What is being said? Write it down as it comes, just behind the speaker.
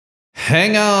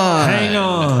Hang on. Hang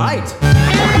on. Right. This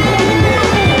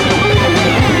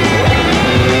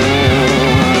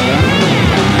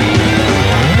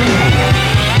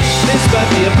might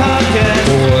be a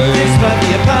podcast. This might be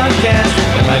a podcast.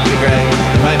 It might be Greg.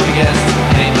 It might be guest.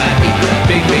 And it might be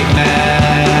Big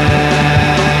Mass.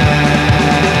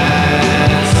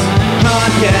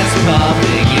 Podcast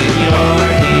popping in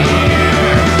your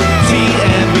ear.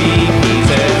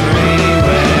 TMVP's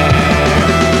everywhere.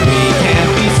 We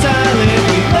can't be silent.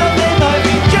 We love they might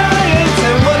be giants.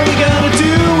 And what are we gonna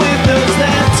do with those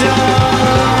laptops?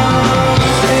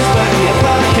 This might be a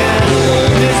podcast.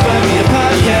 This might be a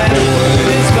podcast.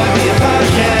 This might be a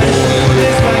podcast.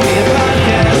 This might be a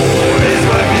podcast. This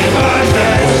might be a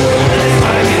podcast. This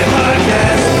might be a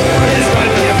podcast. This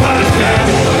might be a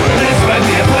podcast. This might be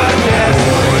a podcast.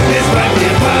 This might be a podcast. This might be a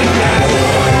podcast.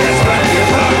 This might be a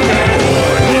podcast.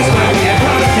 This might be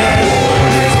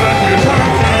a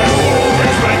podcast.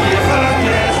 This might be a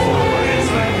podcast. This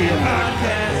might be a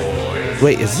podcast.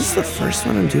 Wait, is this the first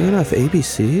one I'm doing off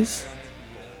ABCs?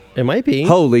 It might be.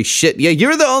 Holy shit. Yeah,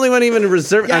 you're the only one even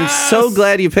reserved. Yes! I'm so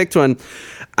glad you picked one.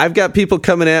 I've got people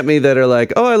coming at me that are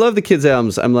like, oh, I love the kids'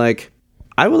 albums. I'm like,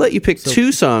 I will let you pick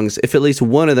two songs if at least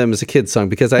one of them is a kid's song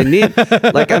because I need,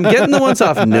 like, I'm getting the ones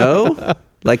off No.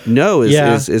 Like, No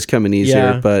is coming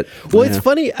easier. But well, yeah. it's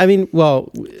funny. I mean, well,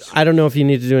 I don't know if you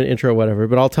need to do an intro or whatever,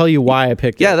 but I'll tell you why I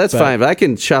picked it. Yeah, that's fine. But I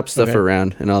can chop stuff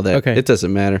around and all that. Okay. It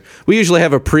doesn't matter. We usually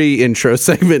have a pre-intro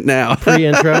segment now.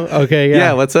 Pre-intro? Okay, yeah.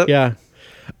 Yeah, what's up? Yeah.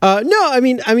 No, I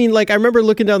mean, like I remember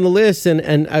looking down the list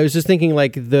and I was just thinking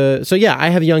like so yeah, I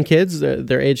have young kids.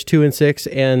 They're age 2 and 6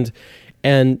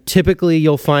 and typically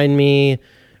you'll find me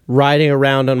riding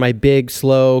around on my big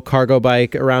slow cargo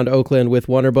bike around Oakland with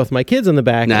one or both my kids in the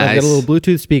back. Nice. And I've got a little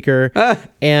Bluetooth speaker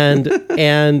and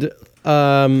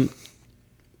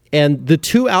the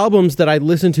two albums that I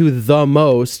listen to the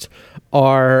most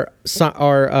are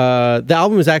the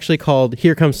album is actually called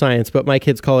Here Comes Science, but my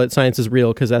kids call it Science is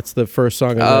Real because that's the first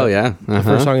song. The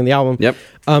first song in the album. Yep.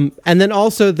 And then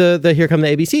also the Here Come the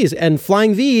ABCs and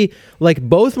Flying V. Like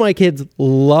both my kids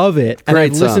love it, and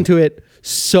Great I've listened to it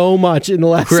so much in the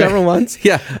last several months.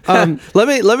 Yeah. Let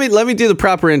me do the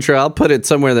proper intro. I'll put it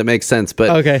somewhere that makes sense. But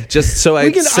okay, just so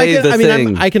I can say the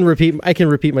thing. I can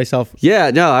repeat myself.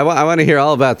 Yeah. No, I want to hear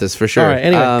all about this for sure. All right.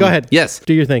 Anyway, go ahead. Yes.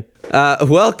 Do your thing.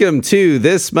 Welcome to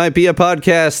This Might Be a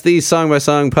Podcast, the song by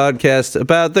song podcast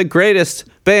about the greatest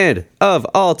band of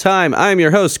all time. I'm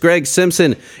your host, Greg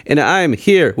Simpson, and I'm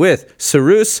here with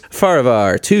Sarus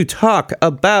Farivar to talk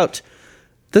about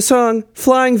the song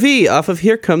Flying V off of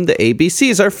Here Come the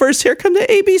ABCs, our first Here Come the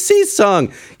ABCs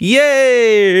song.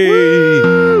 Yay!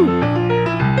 Woo!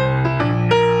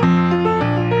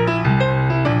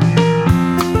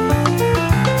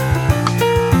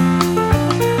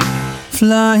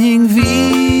 Flying V.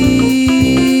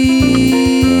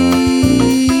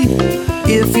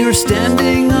 If you're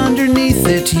standing underneath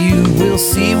it, you will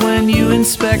see when you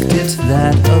inspect it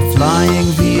that a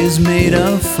flying V is made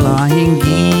of flying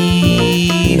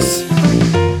geese.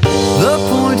 The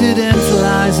pointed end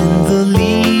flies in the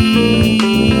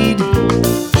lead,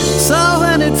 so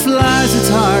when it flies it's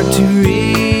hard to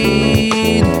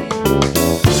read.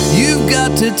 You've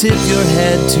got to tip your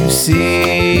head to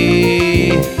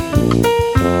see.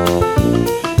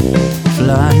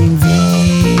 Flying V,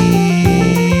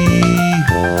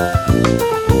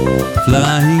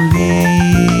 Flying V.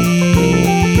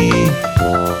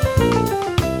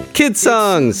 Kid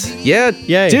songs. Yeah,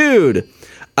 Yay. dude.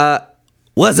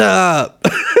 What's up?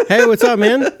 Hey, what's up,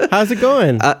 man? How's it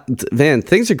going? Man,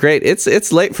 things are great.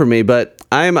 It's late for me, but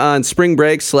I'm on spring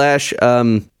break /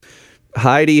 hidey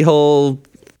hole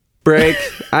break.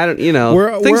 I don't,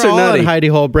 we're things all are nutty. on hidey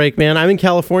hole break, man. I'm in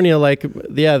California. Like,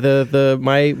 yeah,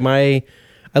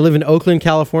 I live in Oakland,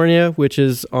 California, which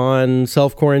is on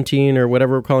self quarantine or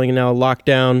whatever we're calling it now,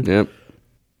 lockdown, Yep.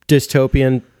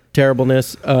 dystopian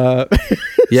terribleness. Yeah,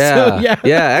 So,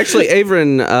 yeah. Actually,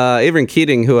 Averin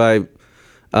Keating, who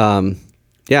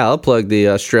I'll plug the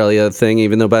Australia thing.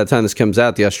 Even though by the time this comes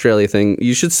out, the Australia thing,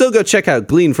 you should still go check out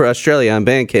Glean for Australia on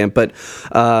Bandcamp. But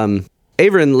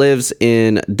Averin lives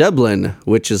in Dublin,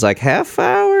 which is like half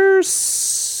hour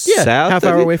south, half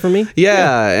hour away from me.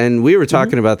 Yeah, and we were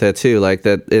talking about that too. Like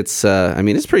that, it's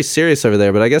it's pretty serious over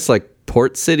there. But I guess like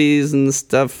port cities and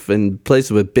stuff and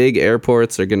places with big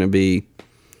airports are going to be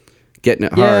getting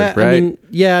it hard, right?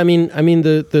 I mean,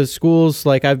 the schools,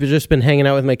 like I've just been hanging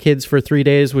out with my kids for 3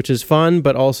 days, which is fun,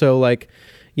 but also like,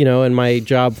 and my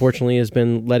job fortunately has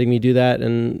been letting me do that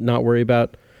and not worry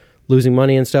about losing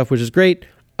money and stuff, which is great.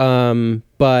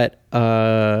 But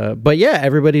yeah,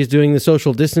 everybody's doing the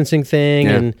social distancing thing,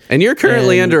 Yeah. And you're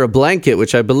currently under a blanket,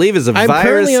 which I believe is I'm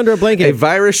currently under a blanket. A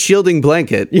virus shilding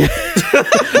blanket. Yeah.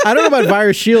 I don't know about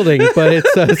virus shielding, but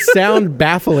it's sound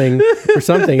baffling or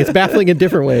something. It's baffling in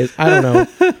different ways. I don't know.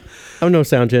 I'm no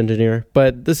sound engineer,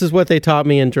 but this is what they taught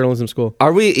me in journalism school.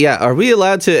 Are we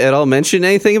allowed to at all mention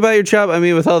anything about your job? I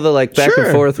mean, with all the like back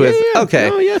and forth with Yeah.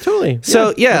 okay. Oh yeah, totally.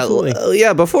 So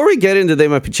absolutely. before we get into They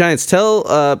Might Be Giants,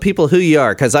 tell people who you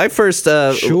are, because I first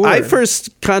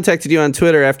contacted you on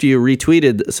Twitter after you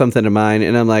retweeted something of mine,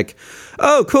 and I'm like,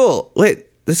 oh cool, wait,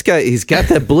 this guy, he's got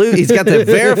that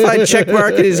verified check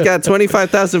mark, and he's got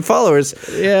 25,000 followers.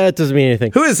 Yeah, it doesn't mean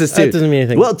anything. Who is this dude? It doesn't mean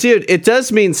anything. Well, dude, it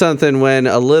does mean something when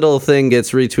a little thing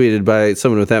gets retweeted by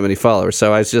someone with that many followers.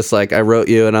 So I was just like, I wrote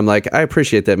you, and I'm like, I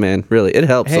appreciate that, man. Really, it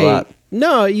helps a lot.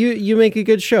 No, you make a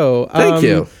good show. Thank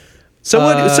you. So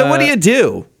what do you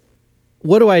do?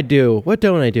 What do I do? What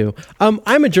don't I do?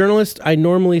 I'm a journalist. I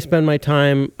normally spend my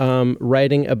time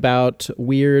writing about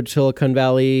weird Silicon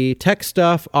Valley tech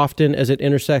stuff, often as it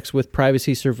intersects with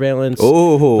privacy, surveillance, the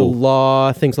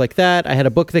law, things like that. I had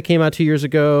a book that came out 2 years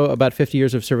ago about 50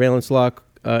 years of surveillance law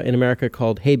in America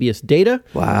called Habeas Data.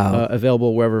 Wow.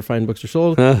 Available wherever fine books are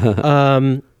sold.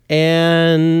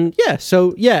 And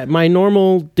my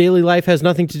normal daily life has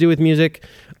nothing to do with music.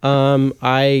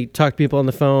 I talk to people on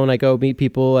the phone. I go meet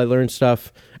people. I learn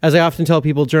stuff. As I often tell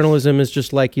people, journalism is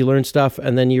just like you learn stuff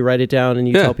and then you write it down and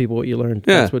you tell people what you learned.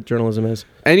 Yeah. That's what journalism is.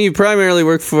 And you primarily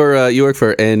work for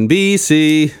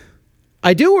NBC.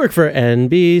 I do work for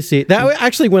NBC. That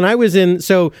actually, when I was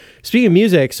so speaking of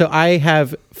music, so I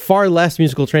have far less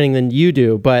musical training than you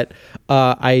do, but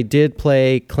I did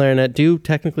play clarinet. Do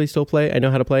technically still play? I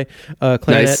know how to play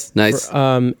clarinet. Nice.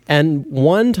 And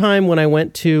one time when I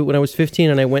was 15,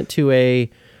 and I went to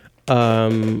like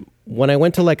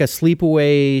a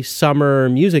sleepaway summer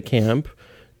music camp,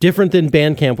 different than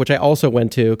band camp, which I also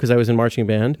went to because I was in marching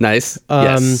band. Nice.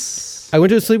 Yes. I went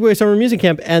to a sleepaway summer music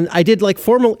camp, and I did like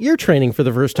formal ear training for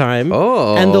the first time.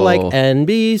 Oh. And the like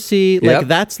NBC, like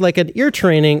that's like an ear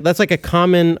training. That's like a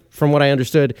common, from what I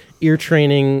understood, ear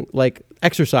training like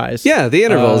exercise. Yeah, the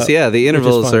intervals. The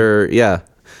intervals are Yeah,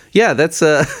 that's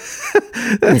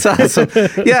that's awesome.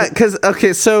 Yeah,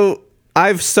 because so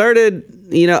I've started.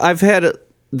 I've had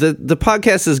the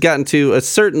podcast has gotten to a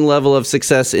certain level of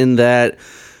success in that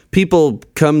people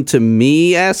come to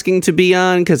me asking to be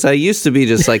on, because I used to be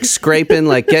just like scraping,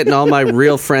 like getting all my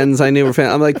real friends I knew were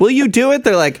fans. I'm like, will you do it?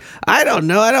 They're like, I don't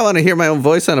know. I don't want to hear my own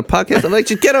voice on a podcast. I'm like,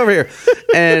 just get over here.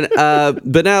 And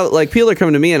but now like people are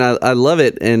coming to me and I love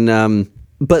it. And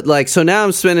but like, so now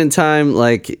I'm spending time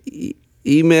like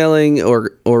emailing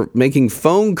or making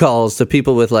phone calls to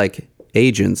people with like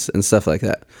agents and stuff like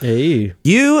that. Hey.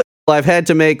 I've had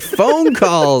to make phone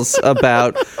calls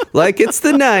about like it's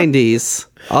the 90s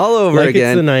all over like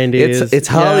again. It's the 90s. It's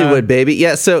Hollywood, baby.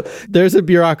 Yeah. So there's a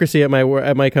bureaucracy at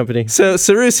my company. So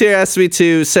Cyrus here asked me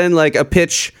to send like a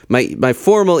pitch, my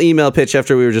formal email pitch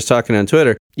after we were just talking on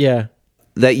Twitter. Yeah.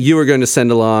 That you were going to send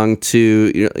along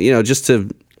to just to.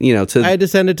 I had to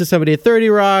send it to somebody at 30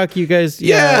 Rock. You guys,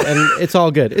 yeah, and it's all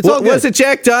good. It's all good. Was it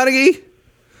Jack Donaghy?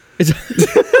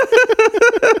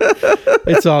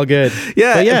 It's all good.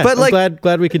 Yeah, but like, I'm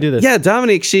glad we could do this. Yeah,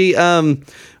 Dominique, she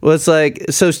was like,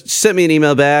 so she sent me an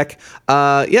email back.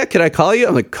 Could I call you?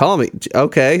 I'm like, call me.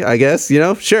 Okay, I guess,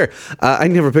 sure. I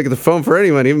never pick up the phone for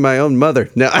anyone, even my own mother.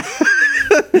 No,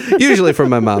 usually from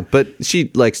my mom, but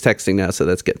she likes texting now, so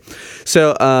that's good.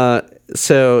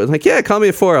 So like, yeah, call me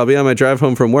at 4. I'll be on my drive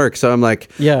home from work. So I'm like,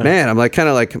 man, I'm like kind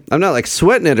of like, I'm not like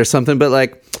sweating it or something, but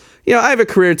like, I have a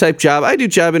career type job. I do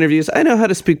job interviews. I know how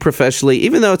to speak professionally,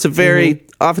 even though it's a very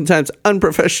oftentimes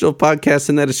unprofessional podcast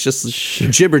and that it's just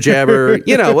jibber jabber,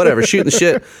 whatever, shooting the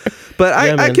shit. But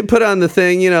I can put on the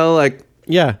thing, like,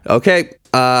 okay,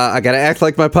 I got to act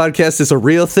like my podcast is a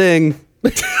real thing.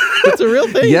 It's a real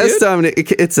thing. Yes, dude.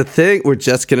 Dominic, it's a thing. We're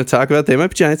just going to talk about They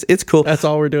Might Be Giants. It's cool. That's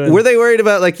all we're doing. Were they worried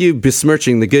about like you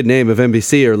besmirching the good name of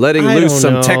NBC or letting loose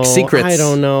some tech secrets? I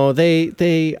don't know.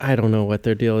 They I don't know what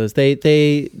their deal is. They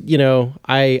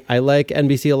I like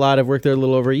NBC a lot. I've worked there a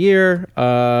little over a year.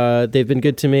 They've been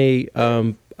good to me.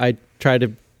 I try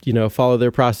to follow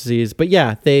their processes. But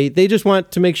yeah, they just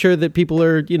want to make sure that people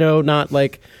are not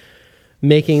like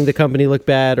making the company look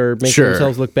bad or making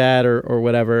themselves look bad or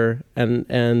whatever. And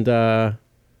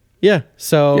Yeah.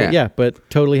 So Yeah. but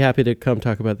totally happy to come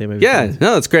talk about them. Yeah,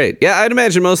 no, it's great. Yeah, I'd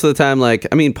imagine most of the time, like,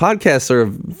 I mean, podcasts are a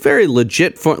very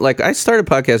legit form. Like, I started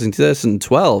podcasting in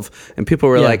 2012, and people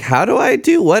were Yeah. like, how do I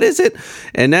do? What is it?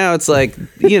 And now it's like,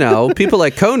 people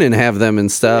like Conan have them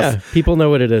and stuff. Yeah. People know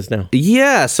what it is now.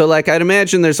 Yeah, so like I'd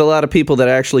imagine there's a lot of people that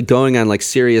are actually going on like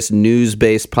serious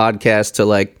news-based podcasts to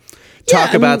like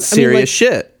talk about serious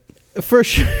shit. For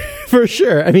sure. For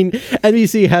sure. I mean,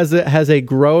 NBC has a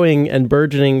growing and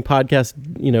burgeoning podcast,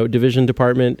 division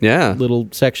department, little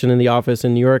section in the office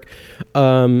in New York.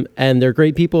 And they're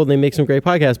great people and they make some great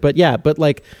podcasts. But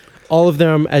like all of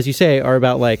them, as you say, are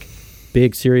about like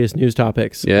big, serious news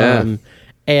topics. Yeah.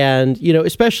 And,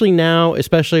 especially now,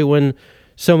 especially when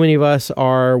so many of us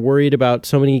are worried about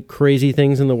so many crazy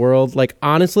things in the world. Like,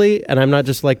 honestly, and I'm not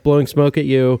just like blowing smoke at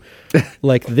you,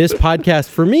 like this podcast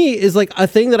for me is like a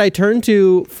thing that I turn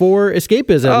to for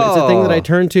escapism. It's a thing that I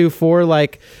turn to for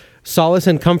like solace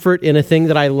and comfort in a thing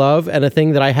that I love and a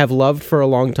thing that I have loved for a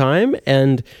long time.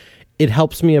 And it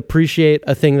helps me appreciate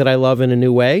a thing that I love in a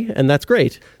new way. And that's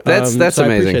great. That's so amazing.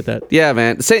 I appreciate that. Yeah,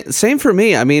 man. Same for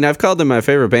me. I mean, I've called them my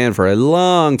favorite band for a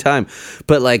long time,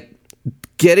 but like,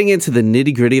 getting into the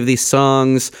nitty-gritty of these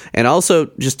songs and also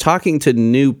just talking to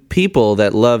new people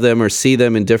that love them or see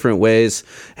them in different ways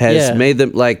has made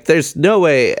them like there's no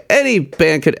way any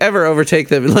band could ever overtake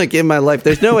them like in my life.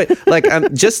 There's no way like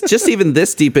I'm just even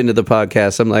this deep into the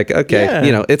podcast. I'm like, okay,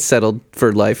 it's settled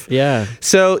for life. Yeah.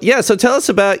 So tell us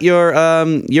about your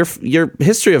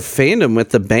history of fandom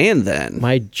with the band then.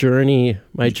 My journey.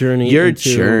 Your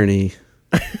journey.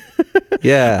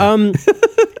 Yeah.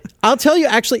 I'll tell you,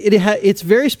 actually, it's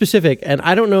very specific, and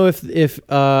I don't know if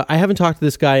I haven't talked to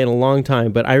this guy in a long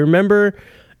time, but I remember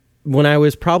when I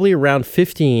was probably around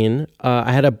 15,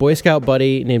 I had a Boy Scout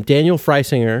buddy named Daniel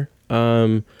Freisinger.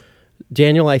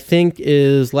 Daniel, I think,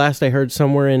 is last I heard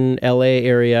somewhere in L.A.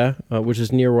 area, which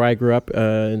is near where I grew up,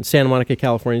 in Santa Monica,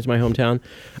 California is my hometown.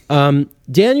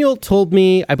 Daniel told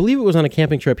me, I believe it was on a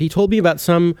camping trip, he told me about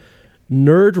some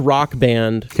nerd rock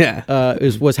band.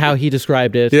 Was how he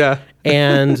described it. Yeah.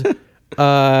 And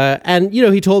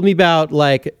he told me about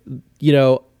like,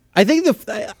 I think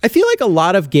I feel like a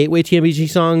lot of gateway TMBG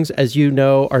songs, as you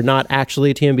know, are not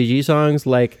actually TMBG songs,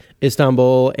 like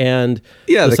Istanbul and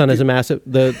The Sun is a Massive,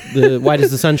 the Why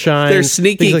Does the Sun Shine? They're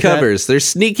sneaky like covers. They're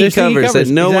sneaky covers that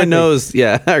no one knows.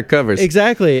 Yeah, are covers.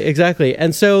 Exactly.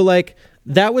 And so like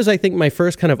that was, I think, my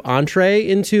first kind of entree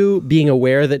into being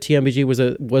aware that TMBG was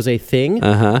a thing.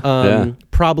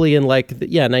 Probably in like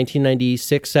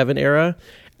 1996-7 era.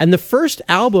 And the first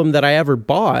album that I ever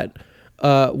bought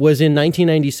was in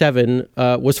 1997.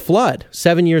 Was Flood,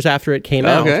 7 years after it came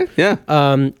out. Okay, yeah.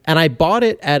 And I bought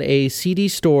it at a CD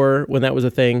store when that was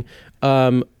a thing.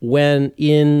 I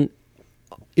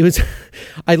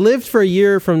lived for a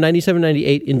year from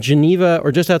 97-98 in Geneva,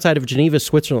 or just outside of Geneva,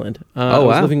 Switzerland. I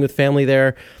was living with family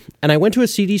there, and I went to a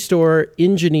CD store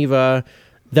in Geneva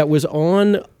that was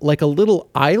on like a little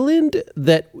island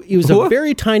it was a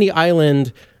very tiny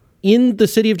island in the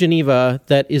city of Geneva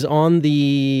that is on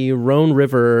the Rhone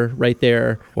River right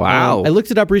there. Wow. I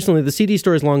looked it up recently. The CD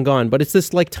store is long gone, but it's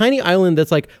this like tiny island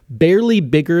that's like barely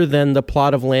bigger than the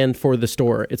plot of land for the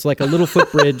store. It's like a little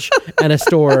footbridge and a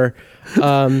store.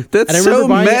 That's so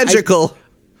magical.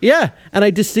 And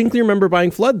I distinctly remember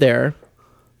buying Flood there.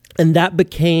 And that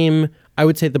became, I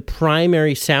would say, the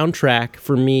primary soundtrack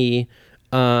for me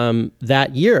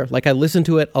that year. Like I listened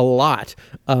to it a lot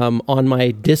on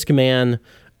my Discman,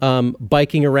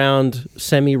 biking around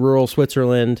semi-rural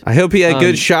Switzerland. I hope he had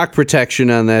good shock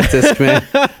protection on that disc, man.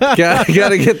 Got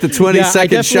to get the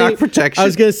 20-second shock protection. I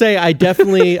was gonna say I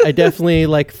definitely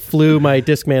like flew my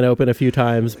Discman open a few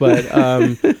times, but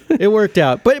it worked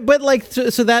out. But like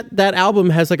so that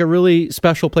album has like a really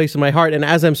special place in my heart. And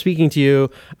as I'm speaking to you,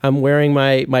 I'm wearing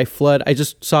my Flood. I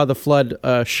just saw the Flood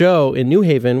show in New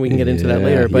Haven. We can get into that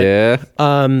later. But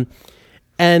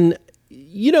and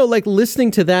like listening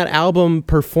to that album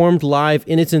performed live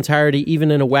in its entirety,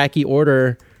 even in a wacky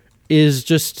order, is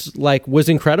just like was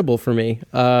incredible for me.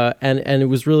 And it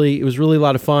was really a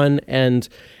lot of fun. And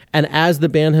as the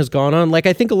band has gone on, like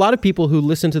I think a lot of people who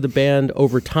listen to the band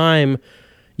over time,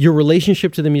 your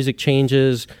relationship to the music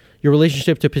changes, your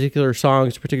relationship to particular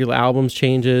songs, particular albums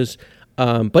changes.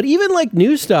 But even like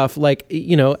new stuff, like,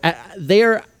 they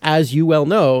are, as you well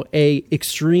know, a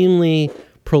extremely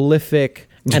prolific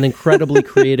and incredibly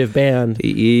creative band.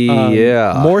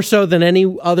 More so than any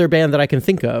other band that I can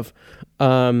think of.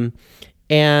 And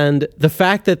the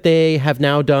fact that they have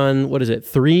now done,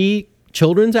 3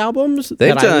 children's albums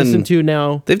I listen to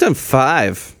now. They've done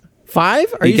 5.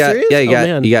 5? Are you serious? Yeah,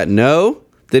 you got No,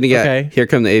 Then you got Okay. Here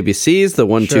Come the ABCs, the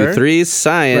 1, 2, Sure. 3s,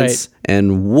 Science,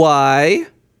 and Why.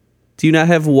 Do you not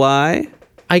have Why?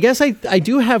 I guess I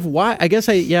do have why. I guess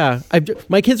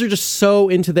my kids are just so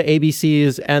into the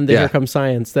ABCs and the Yeah. Here Comes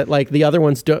Science that like the other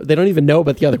ones they don't even know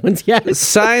about the other ones yet.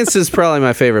 Science is probably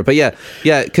my favorite, but yeah,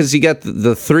 because you got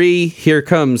the 3 Here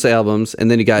Comes albums, and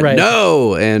then you got Right.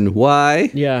 No and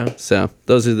Why. Yeah. So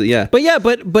those are the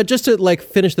But just to like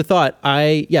finish the thought, so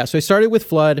I started with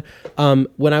Flood.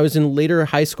 When I was in later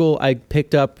high school, I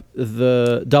picked up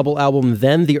the double album,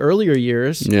 then the earlier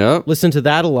years. Yep. Listened to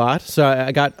that a lot, so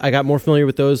I got more familiar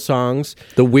with those songs.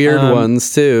 the weird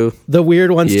ones too. The weird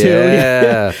ones too.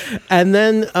 Yeah. And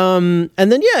then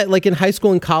like in high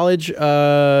school and college,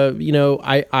 I'm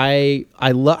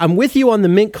with you on the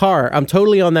Mint Car. I'm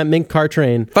totally on that Mint Car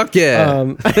train. Fuck yeah.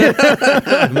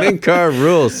 Mint Car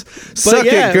rules. Suck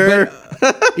yeah, it, girl.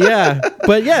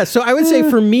 So I would say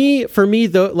for me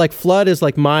though, like Flood is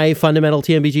like my fundamental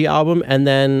TMBG album, and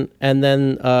then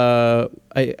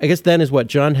I guess then is what,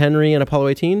 John Henry and Apollo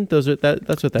 18. That's what that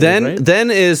is, right?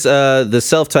 Then is the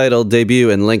self-titled debut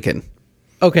in Lincoln.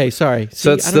 Okay, sorry. So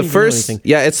See, it's I the don't even know first,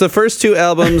 anything. it's the first 2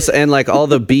 albums and like all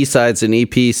the B-sides and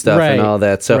EP stuff Right, and all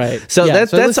that. So, right. so Yeah,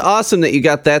 that's so listen- awesome that you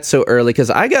got that so early, because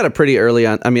I got it pretty early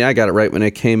on. I mean, I got it right when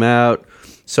it came out.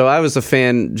 So I was a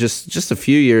fan just a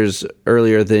few years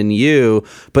earlier than you,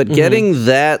 but Mm-hmm. getting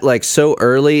that like so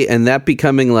early and that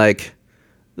becoming like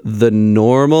the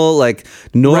normal, like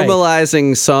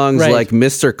normalizing songs Right. like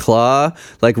Mr. Claw,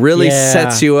 like really Yeah.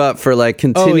 sets you up for like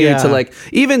continuing yeah. to like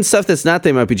even stuff that's not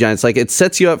They Might Be Giants. Like it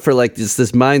sets you up for like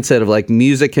this mindset of like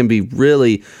music can be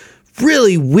really,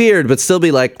 really weird, but still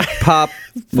be like pop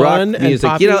rock Fun and music,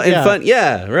 poppy, and yeah. fun.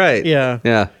 Yeah, right.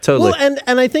 Yeah. Totally. Well,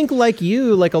 and I think like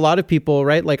you, like a lot of people,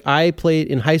 right? Like I played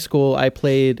in high school, I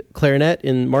played clarinet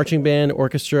in marching band,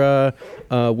 orchestra,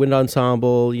 wind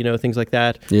ensemble, things like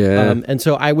that. Yeah. And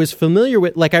so I was familiar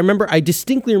with, like, I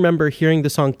distinctly remember hearing the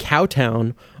song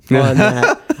Cowtown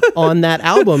on that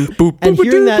album and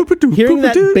hearing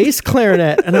that bass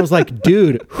clarinet, and I was like,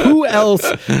 dude, who else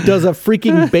does a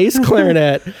freaking bass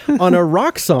clarinet on a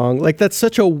rock song? Like that's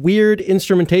such a weird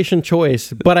instrumentation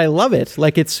choice, but I love it.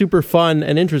 Like it's super fun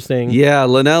and interesting. Yeah,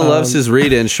 Linnell loves his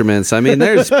reed instruments. I mean,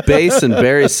 there's bass and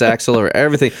Barry sax all over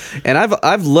everything, and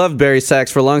I've loved Barry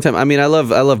sax for a long time. I mean, I love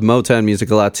Motown music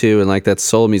a lot too, and like that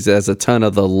soul music has a ton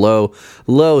of the low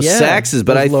saxes.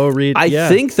 But those low reed, I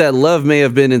think that love may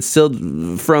have been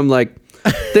instilled from like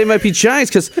They Might Be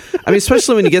Giants, because I mean,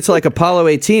 especially when you get to like Apollo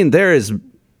 18, there is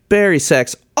Barry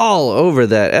sax all over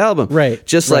that album, Right,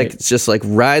 Just right. like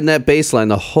riding that bass line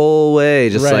the whole way,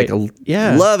 just Right.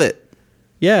 love it.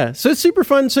 Yeah, so it's super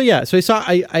fun. So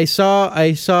I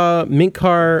saw Mint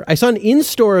Car. I saw an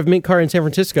in-store of Mint Car in San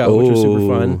Francisco, which was super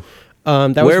fun.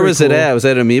 Where was it at? Was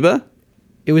that Amoeba?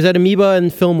 It was at Amoeba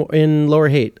and Film in Lower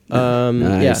Haight.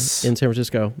 Nice. Yeah, in San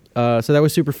Francisco. So that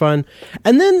was super fun.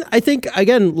 And then I think,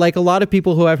 again, like a lot of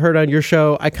people who I've heard on your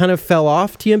show, I kind of fell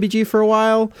off TMBG for a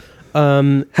while.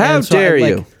 How dare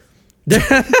you?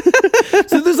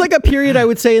 So there's like a period, I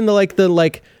would say, in the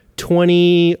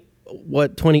 20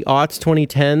 aughts,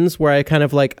 2010s, where I kind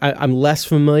of like I'm less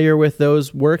familiar with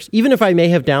those works. Even if I may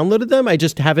have downloaded them, I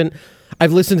just haven't.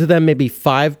 I've listened to them maybe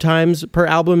 5 times per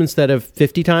album instead of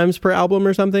 50 times per album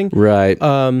or something. Right.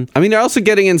 I mean, they're also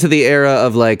getting into the era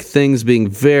of like things being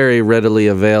very readily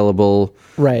available.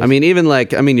 Right. I mean, even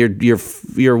like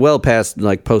you're well past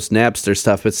like post Napster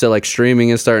stuff, but still like streaming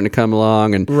is starting to come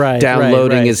along, and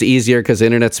downloading is easier because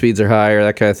internet speeds are higher,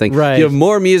 that kind of thing. Right. You have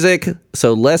more music,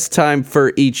 so less time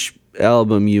for each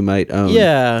album you might own.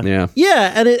 Yeah.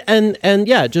 And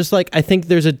yeah, just like I think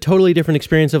there's a totally different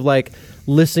experience of like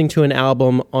listening to an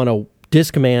album on a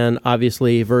Discman,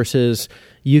 obviously, versus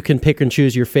you can pick and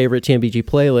choose your favorite TMBG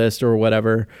playlist or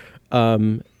whatever.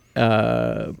 But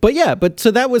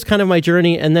so that was kind of my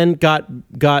journey, and then got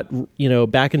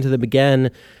back into them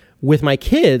again with my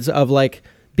kids of like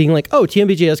being like, oh,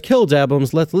 TMBG has Kills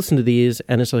albums, let's listen to these.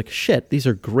 And it's like, shit, these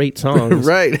are great songs.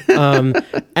 Right.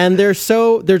 And they're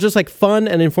just like fun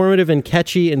and informative and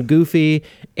catchy and goofy.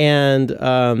 And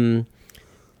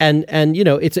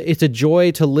it's a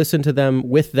joy to listen to them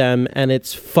with them. And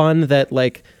it's fun that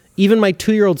like, even my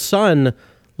 2-year-old son,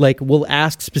 like will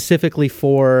ask specifically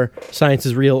for Science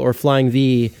is Real or Flying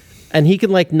V. And he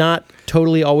can like not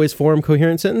totally always form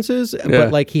coherent sentences,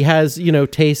 but like he has,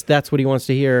 taste. That's what he wants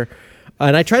to hear.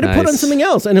 And I try to put on something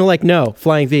else, and he'll like, no,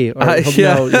 Flying V. Or no,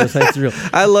 Science is Real.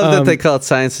 I love that they call it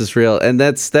Science is Real, and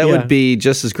that would be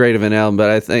just as great of an album, but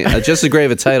I think just as great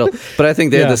of a title. But I think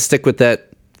they had to stick with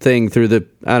that thing through the.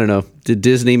 I don't know. Did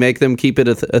Disney make them keep it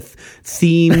a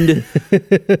themed?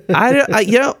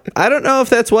 I don't know if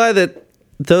that's why that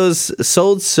those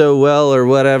sold so well or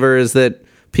whatever is that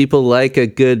people like a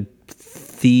good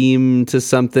theme to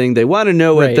something. They want to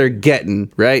know what Right. they're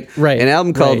getting, right? Right. An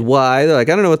album called Right. Why. They're like,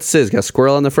 I don't know what this is. Got a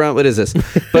squirrel on the front. What is this?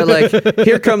 But like,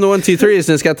 here come the 1, 2, 3s,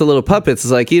 and it's got the little puppets.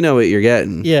 It's like, you know what you're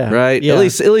getting. Yeah. Right? Yeah. At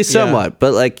least Yeah. somewhat.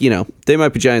 But like, you know, They Might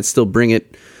Be Giants still bring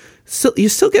it. Still, you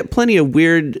still get plenty of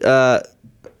weird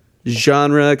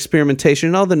genre experimentation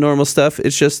and all the normal stuff.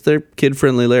 It's just they're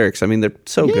kid-friendly lyrics. I mean, they're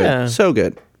so Yeah. good. So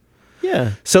good.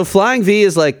 Yeah. So Flying V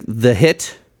is like the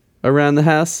hit around the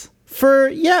house.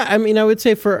 I mean, I would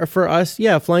say for us,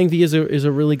 yeah, Flying V is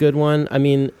a really good one. I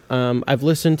mean, I've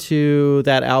listened to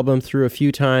that album through a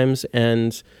few times,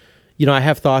 and you know, I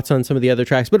have thoughts on some of the other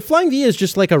tracks. But Flying V is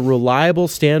just like a reliable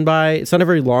standby. It's not a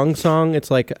very long song. It's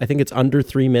like, I think it's under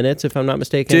 3 minutes, if I'm not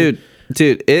mistaken.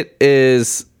 Dude, it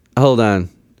is. Hold on,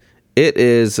 it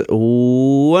is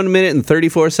 1 minute and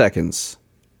 34 seconds.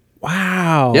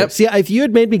 Wow. Yep. See, if you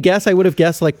had made me guess, I would have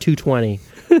guessed like 2:20.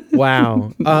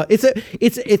 Wow.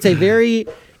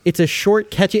 It's a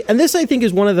short, catchy, and this I think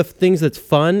is one of the things that's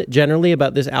fun generally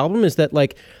about this album is that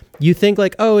like you think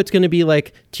like, oh, it's going to be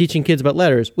like teaching kids about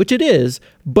letters, which it is,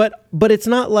 but it's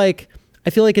not like,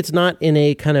 I feel like it's not in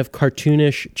a kind of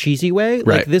cartoonish, cheesy way. Like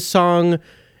Right. this song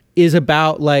is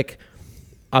about like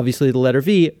obviously the letter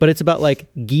V, but it's about like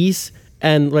geese,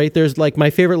 and right there's like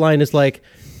my favorite line is like,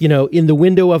 you know, in the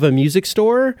window of a music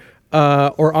store.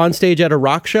 Or on stage at a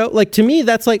rock show. Like to me,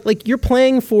 that's like you're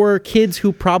playing for kids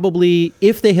who probably,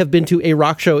 if they have been to a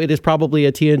rock show, it is probably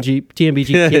a TMBG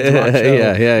kids rock show.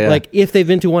 Yeah. Like if they've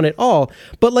been to one at all.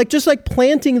 But like just like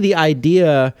planting the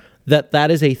idea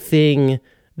that is a thing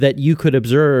that you could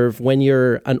observe when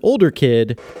you're an older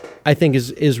kid, I think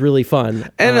is really fun.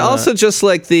 And also just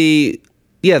like the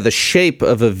shape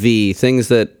of a V, things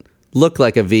that look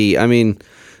like a V. I mean,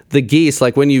 the geese,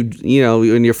 like when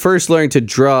when you're first learning to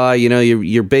draw, you know,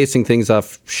 you're basing things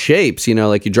off shapes, you know,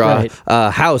 like you draw Right. a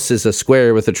house is a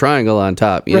square with a triangle on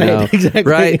top, you Right, know? exactly,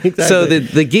 Right? exactly. So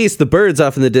the geese, the birds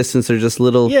off in the distance are just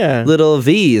little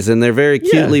V's, and they're very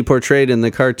cutely Yeah. portrayed in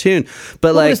the cartoon.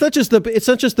 But Well, like, it's not just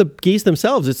the geese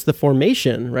themselves, it's the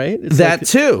formation, right? It's that like,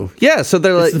 too, yeah. So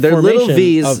they're like the they're little formation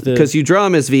V's of the- because you draw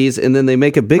them as V's, and then they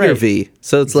make a bigger Right. V.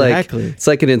 So it's Exactly. like it's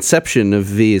like an inception of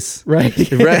V's, right.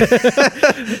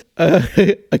 right?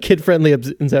 A kid-friendly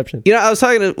inception. You know, I was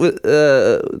talking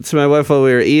to my wife while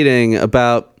we were eating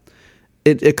about.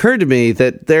 It occurred to me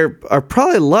that there are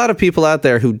probably a lot of people out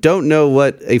there who don't know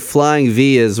what a flying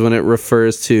V is when it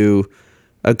refers to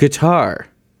a guitar.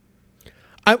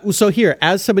 So here,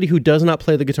 as somebody who does not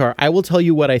play the guitar, I will tell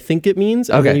you what I think it means,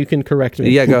 and Okay. then you can correct me.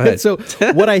 Yeah, go ahead. So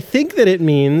what I think that it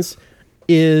means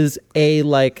is a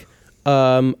like,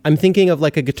 I'm thinking of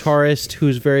like a guitarist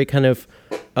who's very kind of,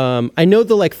 I know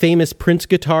the like famous Prince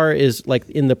guitar is like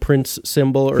in the Prince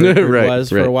symbol, or it Right, was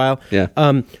for right. a while. Yeah.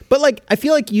 But like, I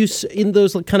feel like in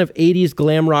those like, kind of 80s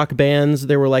glam rock bands,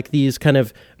 there were like these kind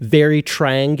of very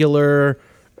triangular,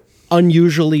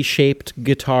 unusually shaped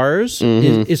guitars.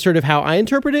 Mm-hmm. Is sort of how I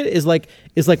interpret it. Is like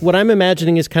what I'm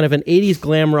imagining is kind of an 80s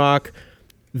glam rock,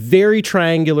 very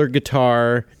triangular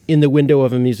guitar in the window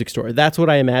of a music store. That's what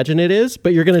I imagine it is,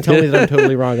 but you're going to tell me that I'm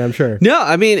totally wrong, I'm sure. No,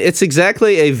 I mean, it's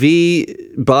exactly a V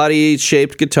body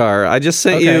shaped guitar. I just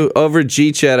sent Okay. you over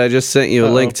GChat. I just sent you a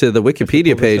link to the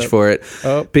Wikipedia page up. for it.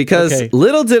 Oh, because okay.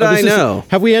 little did I This is- know.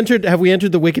 Have we entered the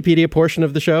Wikipedia portion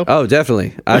of the show? Oh,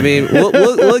 definitely. I mean,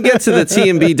 we'll get to the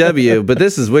TMBW, but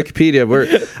this is Wikipedia.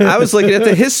 I was looking at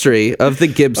the history of the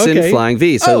Gibson Okay. Flying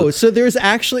V. So there's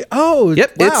actually Yep, wow.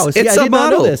 it's See, I a did not know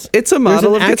model. this. It's a There's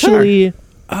model an of guitar. actually.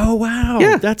 Oh wow!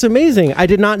 Yeah. That's amazing. I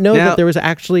did not know Now- that there was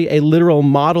actually a literal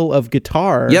model of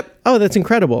guitar. Yep. Oh, that's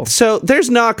incredible. So there's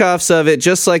knockoffs of it,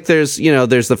 just like there's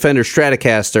the Fender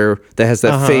Stratocaster that has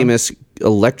that famous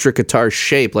electric guitar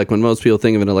shape. Like when most people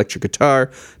think of an electric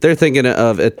guitar, they're thinking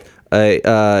of it.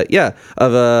 So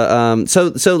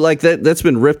like that's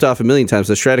been ripped off a million times,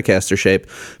 the Stratocaster shape.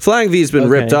 Flying V's been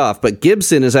ripped off, but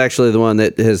Gibson is actually the one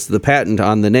that has the patent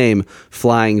on the name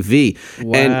Flying V.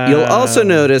 And you'll also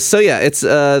notice, it's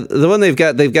the one they've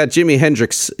got Jimi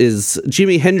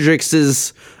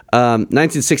Hendrix's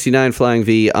 1969 Flying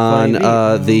V on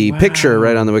the picture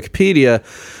right on the Wikipedia.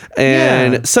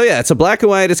 And it's a black and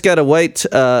white. It's got a white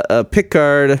pick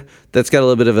guard that's got a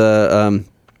little bit of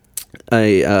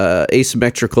a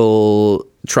asymmetrical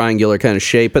triangular kind of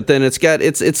shape, but then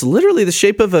it's literally the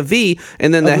shape of a V,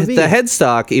 and then the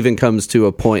headstock even comes to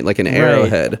a point like an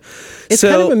arrowhead. It's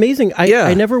kind of amazing.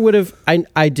 I never would have.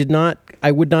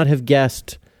 I would not have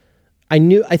guessed. I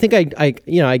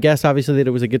guessed obviously that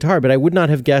it was a guitar, but I would not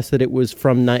have guessed that it was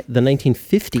from the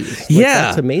 1950s. Yeah.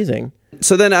 That's amazing.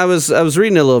 So then I was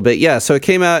reading a little bit. Yeah, so it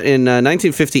came out in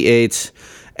 1958,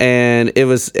 and it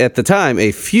was at the time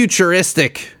a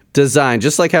futuristic design,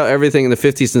 just like how everything in the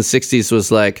 50s and 60s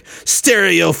was like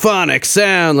stereophonic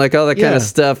sound, like all that kind of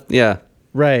stuff. Yeah.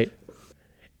 Right.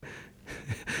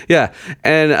 Yeah.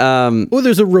 And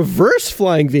there's a reverse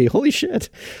Flying V. Holy shit.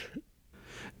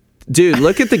 dude,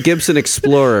 look at the Gibson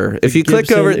Explorer. If you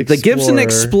click over the Gibson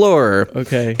Explorer,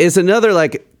 is another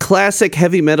like classic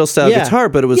heavy metal style guitar,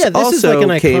 but it was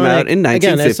also came out in 1958.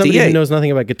 Again, as somebody who knows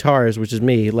nothing about guitars, which is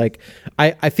me, like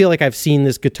I feel like I've seen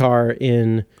this guitar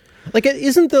in, like,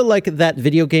 isn't the like that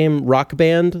video game Rock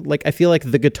Band? Like, I feel like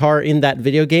the guitar in that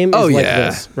video game is like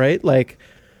this, right? Like.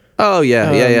 Oh,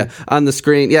 yeah. On the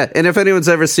screen. Yeah. And if anyone's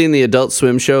ever seen the Adult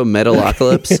Swim show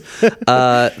Metalocalypse,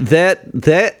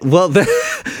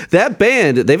 that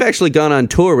band, they've actually gone on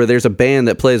tour where there's a band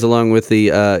that plays along with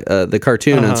the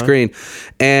cartoon on screen.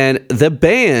 And the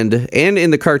band, and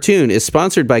in the cartoon, is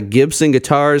sponsored by Gibson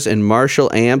guitars and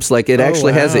Marshall amps. Like, it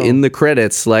actually has it in the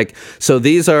credits. Like, so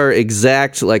these are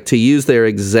exact, like, to use their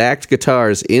exact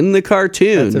guitars in the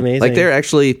cartoon. That's amazing. Like, they're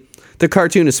actually... The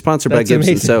cartoon is sponsored by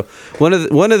Gibson, amazing. so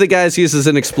one of the guys uses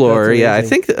an Explorer. Yeah, I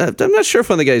think I'm not sure if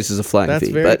one of the guys uses a Flying V. That's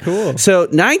very cool. So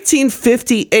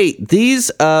 1958, these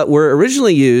were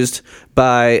originally used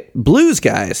by blues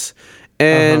guys,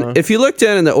 and if you look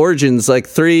down in the origins, like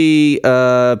 3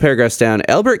 paragraphs down,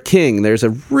 Albert King. There's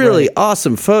a really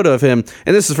awesome photo of him,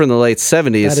 and this is from the late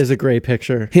 70s. That is a great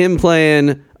picture. Him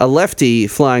playing a lefty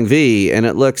Flying V, and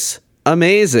it looks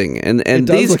amazing. And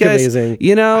these guys, amazing.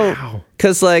 you know,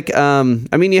 because like I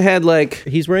mean, you had like,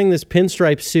 he's wearing this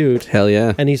pinstripe suit, hell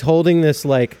yeah, and he's holding this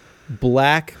like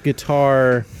black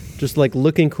guitar, just like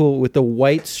looking cool with the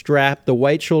white strap, the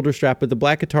white shoulder strap with the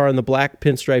black guitar and the black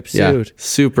pinstripe suit,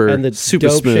 super, and the super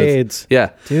dope smooth shades.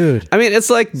 Yeah, dude, I mean, it's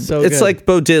like like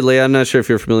Bo Diddley. I'm not sure if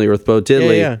you're familiar with Bo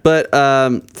Diddley, but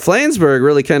Flansburgh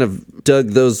really kind of dug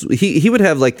those. He would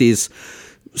have like these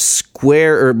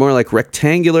square or more like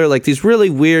rectangular, like these really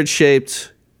weird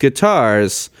shaped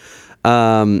guitars,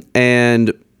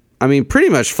 and I mean, pretty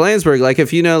much Flansburgh, like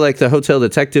if you know like the Hotel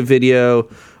Detective video,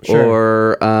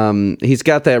 or he's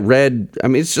got that red, I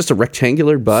mean, it's just a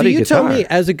rectangular body guitar. Tell me,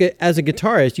 as a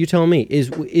guitarist, you tell me,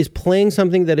 is playing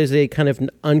something that is a kind of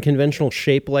unconventional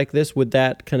shape like this, would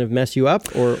that kind of mess you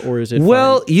up, or is it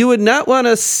Well, you would not want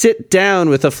to sit down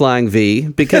with a Flying V,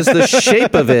 because the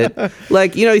shape of it,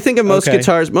 like, you know, you think of most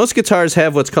guitars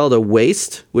have what's called a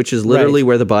waist, which is literally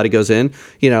where the body goes in,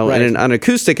 you know, and on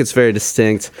acoustic, it's very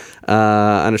distinct.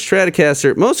 On a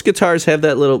Stratocaster, most guitars have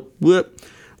that little whoop.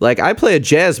 Like, I play a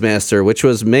Jazzmaster, which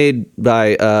was made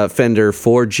by Fender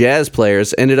for jazz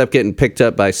players, ended up getting picked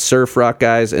up by surf rock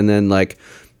guys, and then like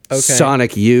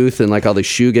Sonic Youth and like all the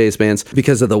shoegaze bands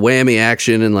because of the whammy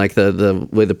action and like the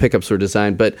way the pickups were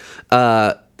designed. But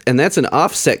and that's an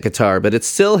offset guitar, but it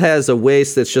still has a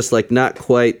waist that's just like not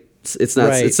quite. It's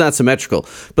not symmetrical.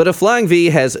 But a Flying V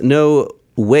has no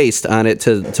waist on it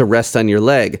to rest on your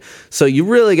leg, so you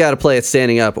really got to play it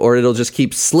standing up, or it'll just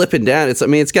keep slipping down. It's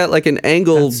got like an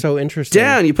angle. That's so interesting.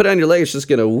 Down, you put it on your leg, it's just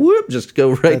gonna just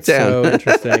go right down. So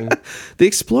interesting. The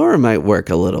Explorer might work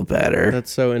a little better.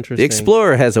 That's so interesting. The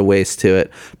Explorer has a waist to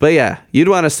it, but yeah, you'd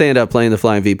want to stand up playing the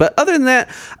Flying V. But other than that,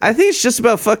 I think it's just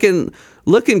about fucking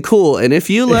looking cool. And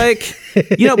if you like,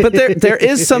 you know, but there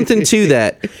is something to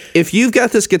that. If you've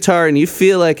got this guitar and you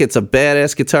feel like it's a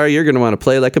badass guitar, you're going to want to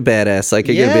play like a badass. Like,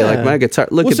 you're going to be like, my guitar,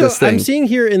 look at this thing. I'm seeing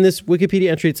here in this Wikipedia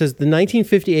entry, it says the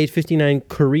 1958-59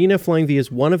 Carina Flying V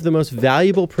is one of the most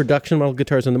valuable production model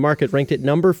guitars on the market, ranked at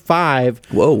number 5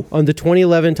 on the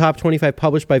 2011 Top 25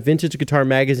 published by Vintage Guitar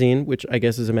Magazine, which I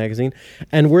guess is a magazine,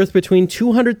 and worth between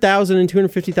 $200,000 and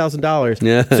 $250,000.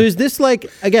 Yeah. So is this like,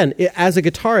 again, as a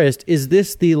guitarist, is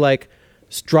this the like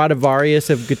Stradivarius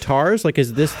of guitars? Like,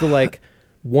 is this the like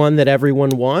one that everyone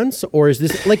wants, or is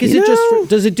this like, is it just,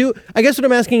 does it do, I guess what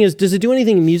I'm asking is, does it do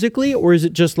anything musically, or is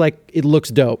it just like it looks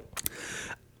dope?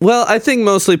 Well, I think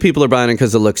mostly people are buying it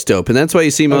because it looks dope, and that's why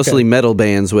you see mostly metal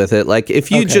bands with it. Like,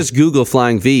 if you just Google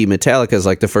Flying V, Metallica is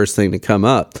like the first thing to come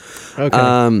up.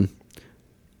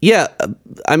 Yeah,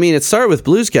 I mean, it started with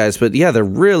blues guys, but yeah, they're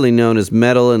really known as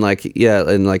metal and like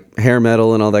hair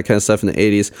metal and all that kind of stuff in the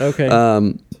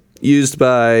 80s. Used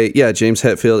by James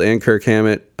Hetfield and Kirk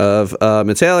Hammett of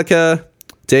Metallica,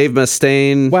 Dave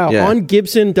Mustaine. Wow, on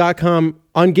Gibson.com,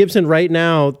 on Gibson right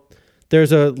now,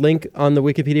 there's a link on the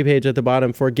Wikipedia page at the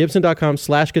bottom for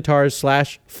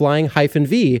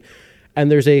Gibson.com/guitars/flying-V,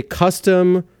 and there's a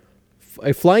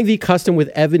Flying V custom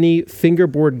with ebony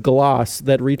fingerboard gloss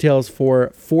that retails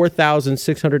for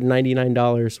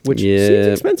 $4,699, which seems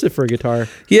expensive for a guitar.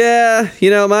 Yeah, you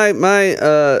know, my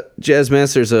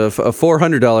Jazzmaster's a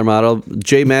 $400 model,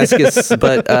 J Mascis,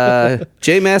 but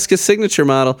J Mascis signature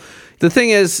model. The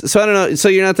thing is, so I don't know. So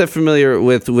you're not that familiar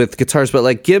with guitars, but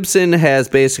like Gibson has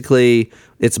basically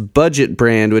its budget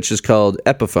brand, which is called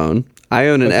Epiphone. I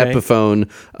own an Okay. Epiphone.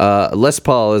 Les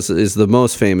Paul is the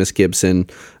most famous Gibson.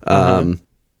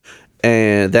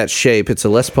 And that shape, it's a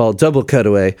Les Paul double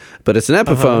cutaway, but it's an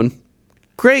Epiphone.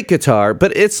 Great guitar,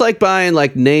 but it's like buying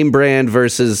like name brand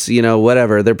versus,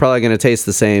 whatever. They're probably going to taste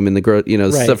the same in the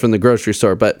Right. stuff from the grocery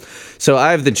store. But so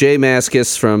I have the J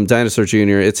Mascis from Dinosaur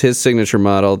Jr. It's his signature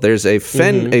model. There's a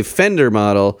Fender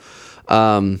model,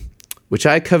 which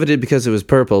I coveted because it was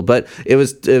purple, but it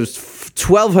was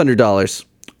 $1,200.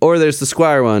 Or there's the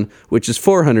Squier one, which is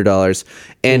 $400.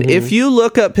 And if you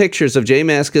look up pictures of J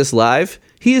Mascis live,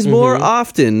 he is more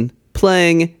often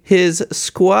playing his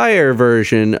Squier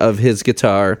version of his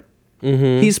guitar.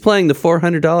 He's playing the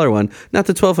 $400 one, not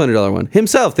the $1,200 one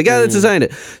himself, the guy that designed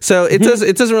it. So it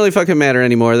doesn't really fucking matter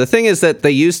anymore. The thing is that they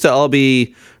used to all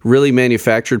be really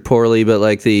manufactured poorly, but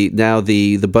like the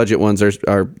budget ones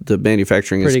are the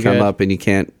manufacturing has Pretty come good. up and you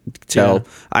can't tell. Yeah.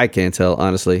 I can't tell,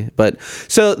 honestly. But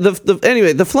so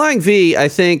anyway, the Flying V, I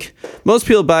think most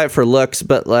people buy it for looks,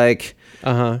 but like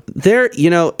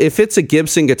if it's a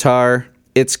Gibson guitar,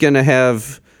 it's gonna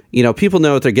have, people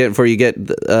know what they're getting for. You get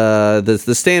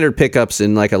the standard pickups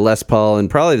in like a Les Paul, and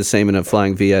probably the same in a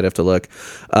Flying V. I'd have to look.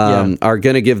 Are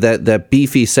gonna give that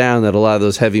beefy sound that a lot of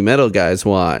those heavy metal guys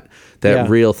want. That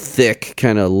real thick,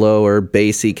 kind of lower,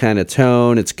 bassy kind of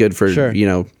tone. It's good for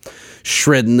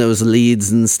shredding those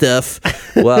leads and stuff.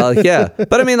 Well, yeah,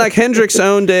 but I mean, like Hendrix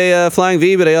owned a Flying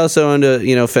V, but he also owned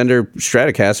a Fender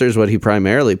Stratocaster is what he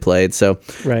primarily played. So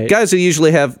Right. guys who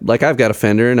usually have, like, I've got a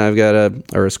Fender and I've got a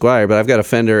Squier, but I've got a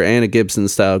Fender and a Gibson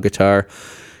style guitar.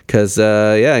 Because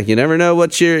you never know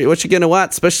what you're gonna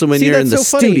want, especially when you're in the that's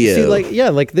so funny. studio.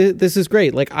 See, this is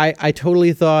great. Like I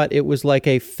totally thought it was like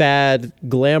a fad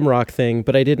glam rock thing,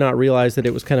 but I did not realize that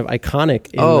it was kind of iconic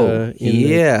in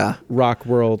the rock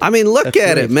world. I mean, look That's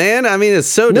at great. it, man. I mean, it's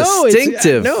so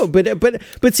distinctive.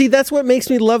 But see, that's what makes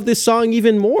me love this song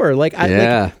even more. Like,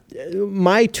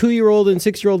 my 2-year-old and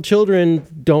 6-year-old children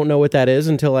don't know what that is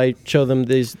until I show them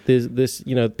this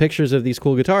pictures of these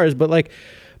cool guitars.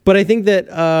 But I think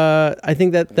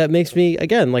that makes me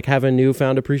again like have a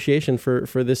newfound appreciation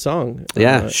for this song.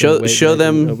 Yeah, show them Show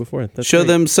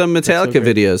them some Metallica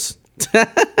videos.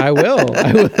 I will.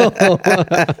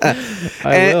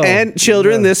 And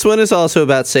children, this one is also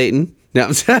about Satan. No,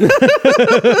 I'm sorry.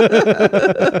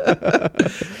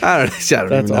 I don't even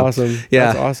That's know. awesome. Yeah,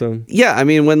 That's awesome. Yeah, I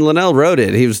mean, when Linnell wrote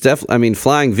it, he was definitely. I mean,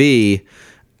 Flying V.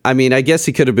 I mean, I guess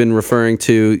he could have been referring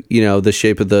to, the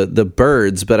shape of the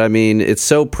birds, but I mean, it's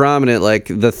so prominent. Like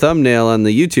the thumbnail on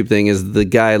the YouTube thing is the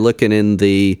guy looking in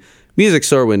the music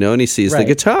store window and he sees the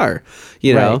guitar,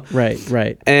 know?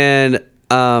 Right. And,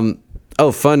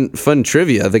 fun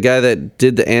trivia. The guy that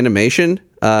did the animation,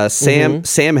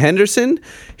 Sam Henderson,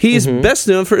 he's best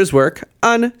known for his work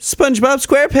on SpongeBob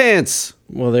SquarePants.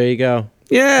 Well, there you go.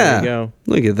 Yeah. There you go.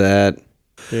 Look at that.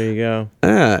 There you go.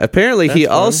 Apparently, he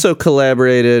fun. also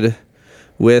collaborated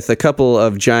with a couple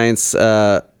of giants.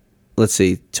 Let's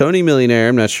see, Tony Millionaire.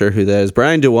 I'm not sure who that is.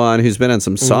 Brian Dewan, who's been on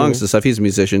some songs and stuff. He's a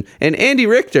musician. And Andy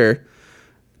Richter.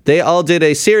 They all did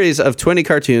a series of 20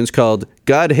 cartoons called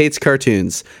God Hates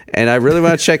Cartoons. And I really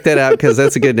want to check that out because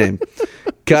that's a good name.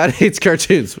 God Hates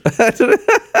Cartoons.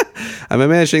 I'm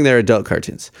imagining they're adult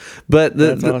cartoons. But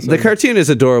the cartoon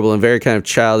is adorable and very kind of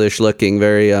childish looking,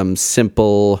 very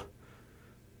simple.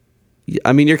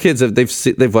 I mean, your kids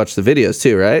they've watched the videos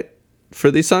too, right?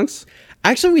 For these songs?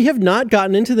 Actually, we have not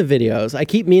gotten into the videos. I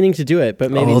keep meaning to do it,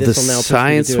 but maybe this will now push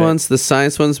me to do it. The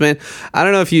science ones, man. I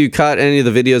don't know if you caught any of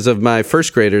the videos of my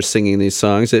first graders singing these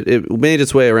songs. It made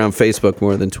its way around Facebook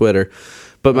more than Twitter.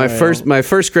 But my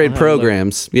first grade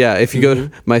programs, if you go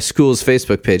to my school's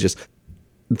Facebook pages,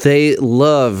 they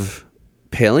love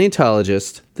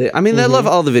Paleontologist. They love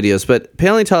all the videos, but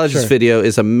Paleontologist video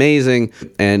is amazing.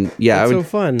 And That's I would so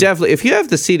fun. definitely, if you have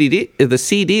the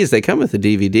CDs, they come with the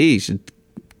DVD. You should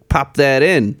pop that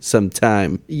in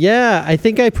sometime. Yeah, I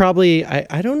think I probably,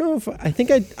 I don't know if, I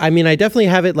definitely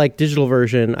have it like digital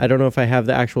version. I don't know if I have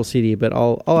the actual CD, but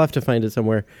I'll have to find it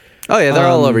somewhere. Oh yeah, they're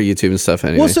all over YouTube and stuff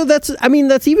anyway. Well, so that's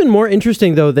even more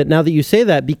interesting though, that now that you say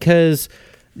that, because,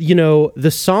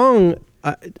 the song,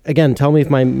 again, tell me if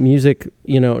my music,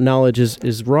 knowledge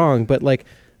is wrong, but like,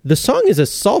 the song is a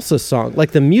salsa song.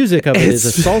 Like the music of it is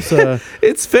a salsa.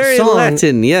 It's very song.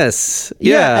 Latin, yes.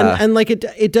 Yeah. And like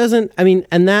it doesn't. I mean,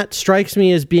 and that strikes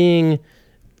me as being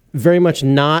very much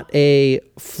not a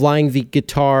Flying V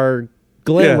guitar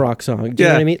glam rock song. Do you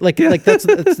know what I mean? Like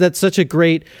that's such a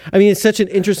great. I mean, it's such an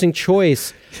interesting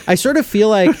choice. I sort of feel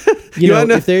like you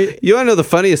want to know the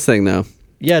funniest thing though?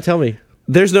 Yeah, tell me.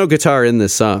 There's no guitar in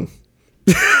this song.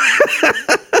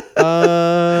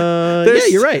 Yeah,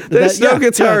 you're right. There's no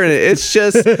guitar in it. It's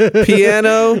just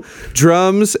piano,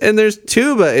 drums, and there's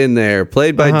tuba in there,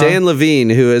 played by Dan Levine,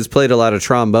 who has played a lot of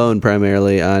trombone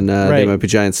primarily on They Might Be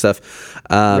Giant stuff,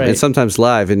 and sometimes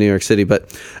live in New York City.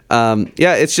 But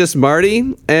yeah, it's just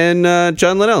Marty and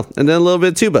John Linnell, and then a little bit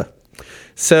of tuba.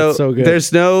 So good.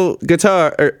 There's no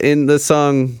guitar in the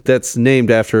song that's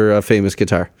named after a famous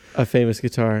guitar. A famous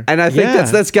guitar. And I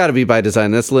think that's got to be by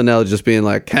design. That's Linnell just being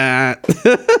like, cat.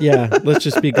 Yeah, let's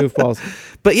just be goofballs.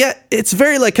 But yeah, it's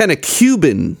very like kind of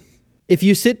Cuban. If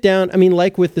you sit down, I mean,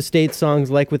 like with the state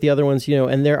songs, like with the other ones,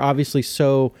 and they're obviously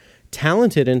so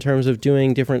talented in terms of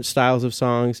doing different styles of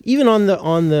songs. Even on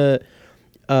the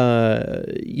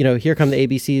Here Come the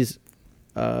ABCs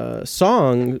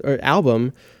song or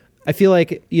album, I feel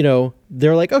like,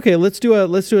 they're like, okay, let's do a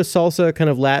salsa kind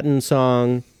of Latin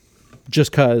song.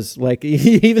 Just cause, like,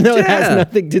 even though it has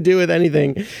nothing to do with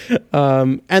anything,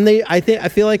 and I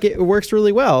feel like it works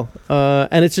really well,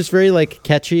 and it's just very like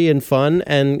catchy and fun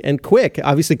and quick.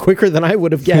 Obviously, quicker than I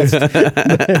would have guessed.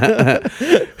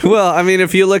 Well, I mean,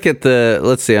 if you look at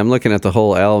I'm looking at the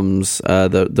whole albums,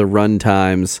 the run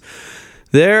times.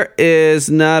 There is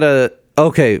not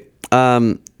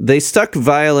they stuck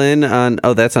violin on.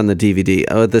 Oh, that's on the DVD.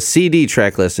 Oh, the CD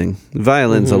track listing.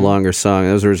 Violin's a longer song.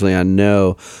 That was originally on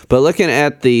No. But looking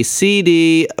at the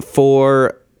CD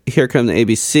for Here Come the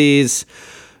ABCs,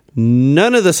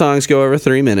 none of the songs go over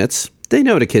 3 minutes. They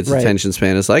know what a kid's attention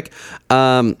span is like.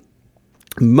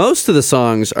 Most of the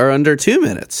songs are under 2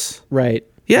 minutes. Right.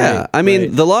 Yeah, I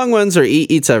mean, the long ones are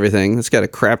Eats Everything. It's got a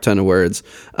crap ton of words.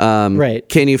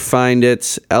 Can You Find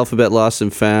It? Alphabet Lost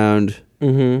and Found.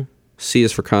 Mm-hmm. C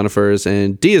is for conifers,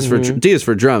 and D is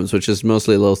for drums, which is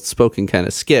mostly a little spoken kind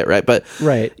of skit, right? But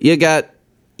you got,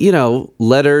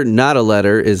 letter, not a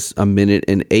letter is 1 minute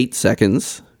and 8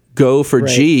 seconds. Go for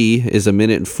G is 1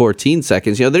 minute and 14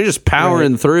 seconds. They're just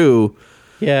powering through.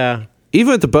 Yeah.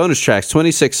 Even with the bonus tracks,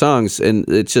 26 songs, and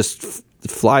it just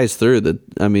flies through what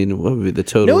would be the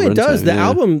total? No, it does.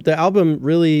 Runtime? The album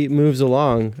really moves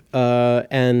along,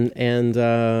 and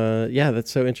that's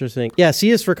so interesting. Yeah,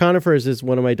 C is for Conifers is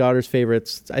one of my daughter's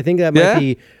favorites. I think that might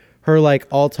be her like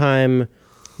all time,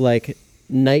 like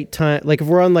nighttime. Like if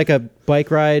we're on like a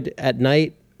bike ride at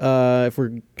night, if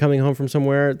we're coming home from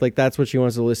somewhere, like that's what she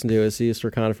wants to listen to is C is for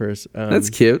Conifers.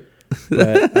 That's cute.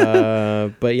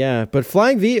 but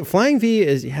Flying V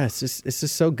is it's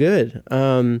just so good.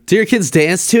 Do your kids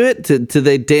dance to it? Do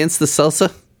they dance the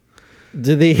salsa?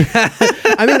 Do they?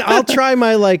 I mean, I'll try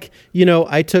my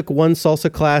I took one salsa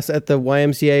class at the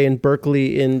YMCA in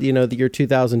Berkeley in the year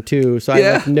 2002, so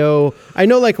I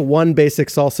know like one basic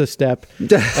salsa step,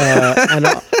 and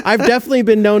I've definitely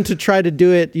been known to try to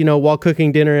do it while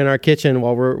cooking dinner in our kitchen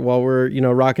while we're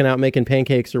rocking out making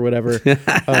pancakes or whatever.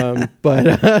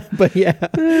 But yeah.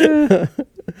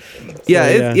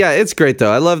 It's great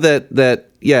though. I love that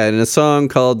in a song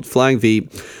called Flying V,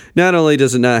 not only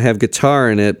does it not have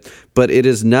guitar in it, but it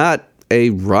is not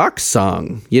a rock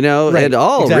song, at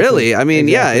all, exactly. Really. I mean,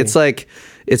 it's like,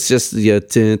 it's just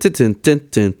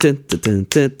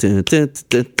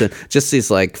just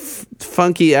these like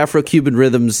funky Afro-Cuban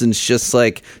rhythms, and it's just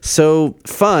like so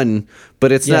fun.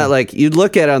 But it's not like you'd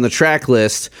look at it on the track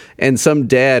list, and some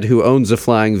dad who owns a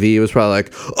Flying V was probably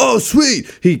like, "Oh, sweet!"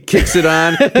 He kicks it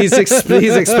on. He's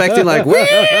expecting like,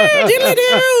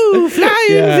 "Diddly-doo,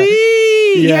 Flying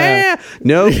V, yeah."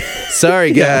 Nope,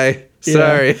 sorry, guy.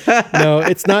 Sorry. No,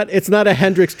 it's not. It's not a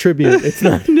Hendrix tribute. It's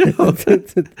not.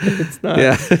 It's not.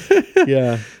 Yeah.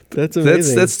 Yeah. That's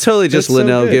amazing. That's totally just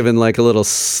Linnell giving like a little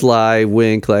sly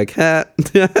wink, like, "Ha,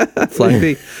 Flying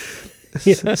V."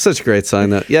 Such a great song,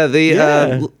 though.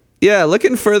 Yeah.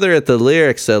 Looking further at the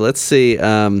lyrics, though, let's see. He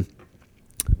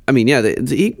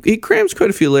crams quite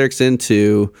a few lyrics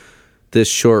into this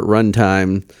short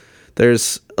runtime.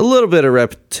 There's a little bit of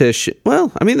repetition.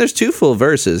 Well, I mean, there's 2 full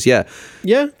verses. Yeah.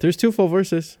 Yeah, there's 2 full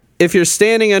verses. If you're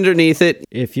standing underneath it.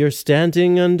 If you're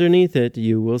standing underneath it,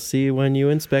 you will see when you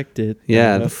inspect it.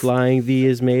 Yeah. The Flying V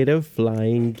is made of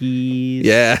flying geese.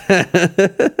 Yeah.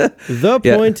 The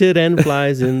pointed end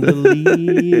flies in the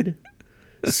lead.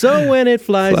 So when it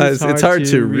flies, it's hard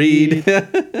to read.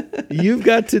 You've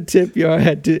got to tip your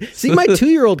head to see. My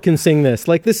 2-year-old can sing this.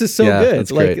 Like, this is so good.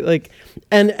 That's great.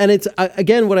 And it's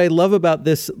again what I love about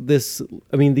this.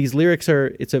 I mean, these lyrics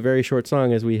it's a very short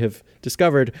song, as we have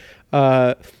discovered.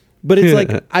 But it's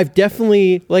like, I've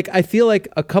definitely, I feel like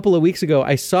a couple of weeks ago,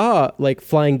 I saw like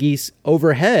flying geese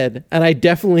overhead, and I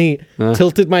definitely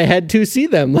tilted my head to see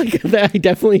them. Like, I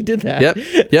definitely did that.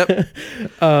 Yep.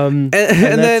 And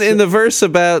then in the verse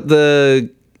about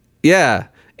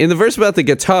in the verse about the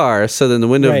guitar, so then the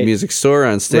window of a Right. music store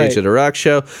on stage Right. at a rock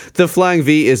show, the flying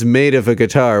V is made of a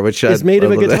guitar, which It's made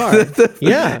of a love that. guitar.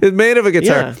 Yeah. It's made of a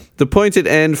guitar. Yeah. The pointed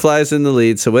end flies in the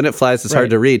lead, so when it flies, it's hard Right.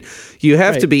 to read. You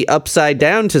have to Right. be upside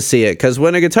down to see it, because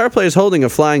when a guitar player is holding a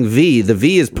flying V, the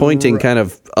V is pointing kind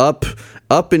of up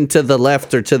and to the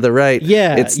left or to the right.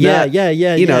 Yeah, It's yeah, not, yeah,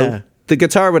 you know, yeah. the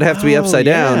guitar would have to be Oh, upside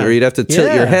down, yeah. or you'd have to tilt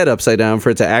your Yeah. head upside down for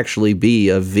it to actually be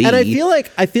a V. And I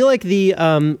feel like the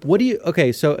what do you?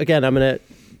 Okay, so again, I'm gonna,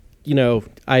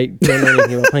 I don't know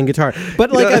anything about playing guitar,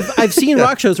 but like I've seen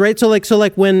rock shows, right? So like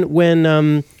when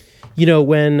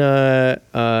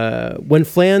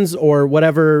Flans or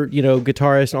whatever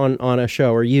guitarist on a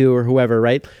show, or you or whoever,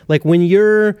 right? Like when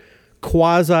you're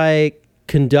quasi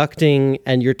conducting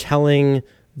and you're telling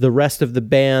the rest of the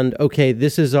band, okay,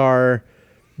 this is our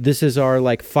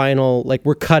like final, like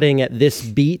we're cutting at this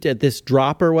beat, at this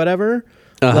drop or whatever.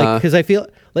 Like, because I feel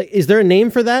like, is there a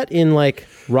name for that in like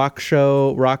rock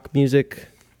music?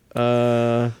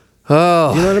 Oh,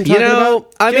 You know what I'm talking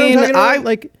about? I Do you know mean, what I'm talking about?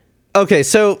 Like, okay,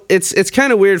 so it's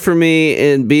kind of weird for me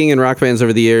in being in rock bands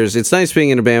over the years. It's nice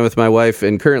being in a band with my wife,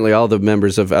 and currently all the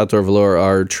members of Outdoor Velour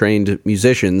are trained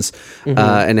musicians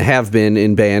and have been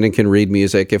in band and can read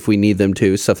music if we need them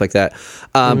to, stuff like that.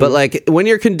 But like when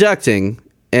you're conducting,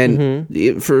 and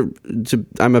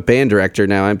I'm a band director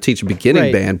now. I'm teaching beginning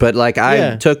Right. band, but like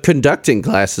I took conducting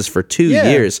classes for 2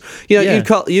 years. Yeah.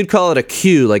 You'd call it a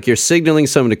cue, like you're signaling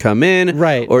someone to come in,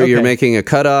 Right, or you're okay. making a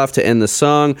cutoff to end the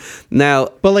song. Now,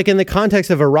 but like in the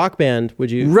context of a rock band,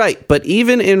 would you? right, but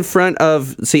even in front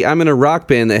of, I'm in a rock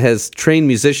band that has trained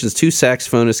musicians, 2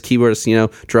 saxophonists, keyboardists,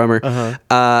 drummer.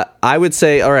 I would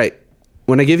say, all right,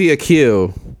 when I give you a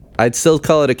cue, I'd still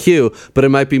call it a cue, but it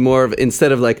might be more of,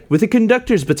 instead of like with a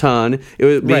conductor's baton, it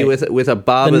would be Right. with a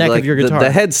bob The of neck like of your the guitar.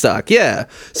 headstock. Yeah.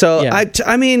 So Yeah.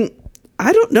 I mean,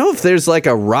 I don't know if there's like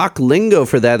a rock lingo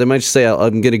for that. They might just say,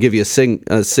 I'm going to give you a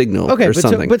signal Okay, or but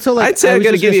something. so like I'd say I I'm was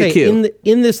going to just give you gonna a say,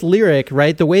 cue. in this lyric,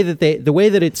 right? The way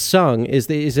that it's sung is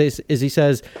he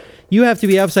says, you have to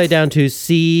be upside down to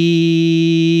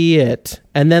see it,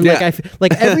 and then Yeah.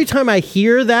 like every time I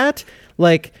hear that,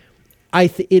 like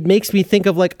it makes me think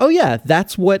of like, oh yeah,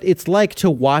 that's what it's like to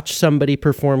watch somebody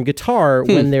perform guitar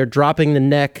when they're dropping the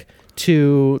neck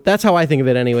to. That's how I think of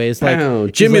it, anyways. Like Bow.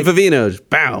 it's Jimmy like, Vivino.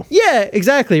 Bow. yeah,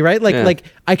 exactly, right? Yeah. Like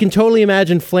I can totally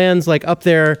imagine Flans like up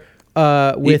there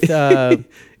with.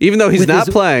 Even though he's with not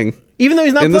his- playing. Even though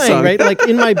he's not In the playing, song. right? Like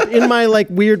in my like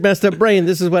weird messed up brain,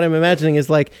 this is what I'm imagining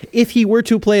is like if he were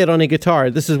to play it on a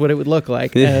guitar, this is what it would look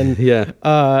like. And Yeah.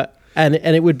 and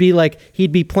it would be like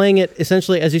he'd be playing it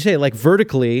essentially, as you say, like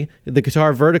vertically, the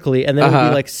guitar vertically, and then it would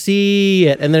be like see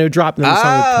it, and then it would drop, and then the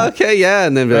song would cut. Okay, yeah,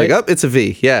 and then be Right? like, oh, it's a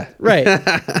V, yeah. Right.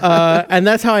 And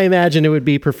that's how I imagine it would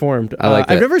be performed. I like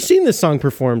that. I've never seen this song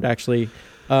performed, actually.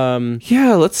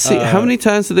 Yeah, let's see. How many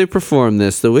times did they perform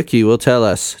this? The wiki will tell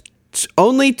us.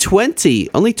 Only 20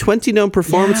 known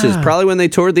performances, Yeah. probably when they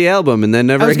toured the album, and then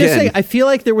never I was again. gonna say, I feel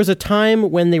like there was a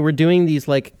time when they were doing these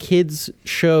like kids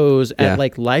shows at Yeah.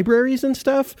 like libraries and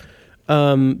stuff.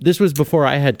 This was before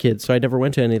I had kids, so I never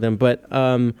went to any of them. But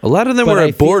A lot of them but were I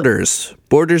at feel-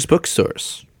 Borders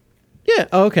bookstores, yeah,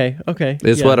 oh, okay,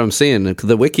 is yeah. what I'm seeing.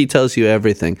 The wiki tells you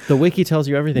everything. The wiki tells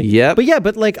you everything. Yep. But yeah,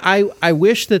 but like I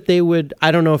wish that they would.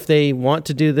 I don't know if they want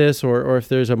to do this or if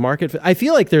there's a market. I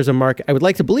feel like there's a market. I would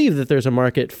like to believe that there's a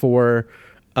market for,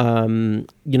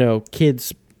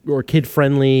 kids or kid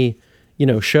friendly,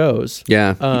 shows.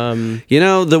 Yeah.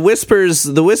 The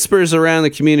whispers around the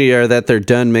community are that they're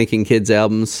done making kids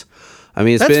albums. I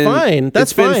mean, That's fine.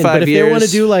 That's it's been fine. 5 But if years. they want to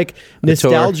do like a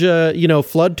tour. nostalgia,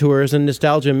 flood tours and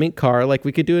nostalgia mink car, like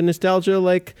we could do a nostalgia,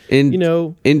 like In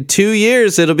 2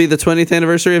 years, it'll be the 20th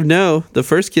anniversary of No, the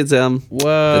first kids album. whoa,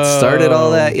 That started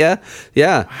all that. Yeah.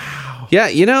 Wow.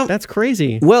 Yeah. That's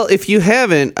crazy. Well, if you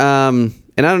haven't, and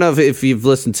I don't know if you've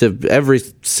listened to every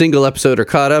single episode or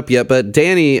caught up yet, but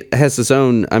Danny has his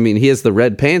own. I mean, he has the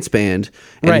Red Pants Band,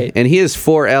 and, Right. and he has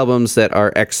 4 albums that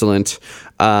are excellent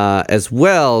as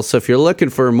well. So if you're looking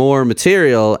for more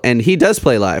material, and he does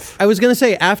play live. I was going to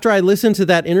say, after I listened to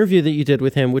that interview that you did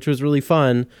with him, which was really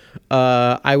fun,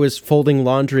 I was folding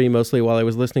laundry mostly while I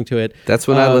was listening to it. That's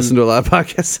when I listen to a lot of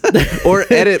podcasts or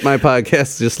edit my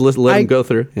podcasts. Just let them go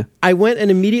through. Yeah. I went and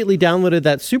immediately downloaded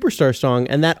that Superstar song,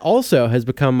 and that also has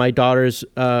become my daughter's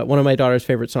one of my daughter's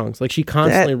favorite songs. Like she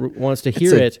constantly wants to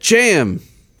hear It's a it. jam.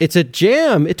 It's a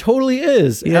jam. It totally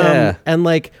is. Yeah. And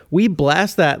like we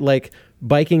blast that like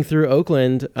biking through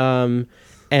Oakland. And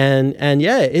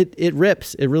yeah, it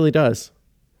rips. It really does.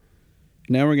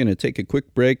 Now we're going to take a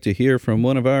quick break to hear from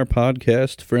one of our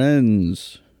podcast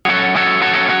friends.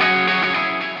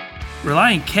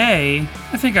 Reliant K,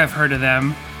 I think I've heard of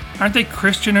them. Aren't they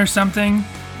Christian or something?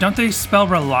 Don't they spell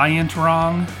reliant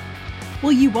wrong?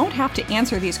 Well, you won't have to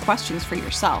answer these questions for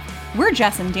yourself. We're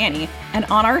Jess and Danny, and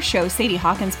on our show, Sadie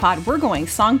Hawkins Pod, we're going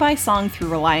song by song through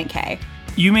Relient K.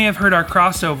 You may have heard our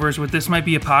crossovers with This Might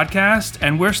Be a Podcast,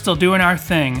 and we're still doing our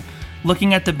thing,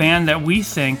 looking at the band that we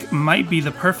think might be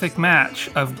the perfect match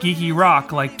of geeky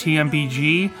rock like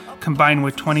TMBG combined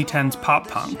with 2010's pop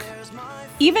punk.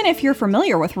 Even if you're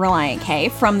familiar with Relient K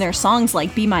from their songs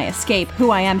like Be My Escape,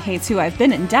 Who I Am Hates Who I've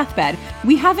Been, and Deathbed,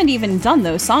 we haven't even done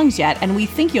those songs yet, and we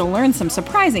think you'll learn some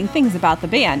surprising things about the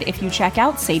band if you check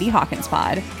out Sadie Hawkins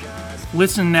Pod.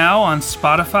 Listen now on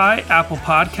Spotify, Apple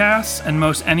Podcasts, and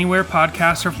most anywhere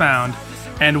podcasts are found.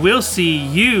 And we'll see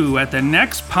you at the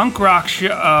next punk rock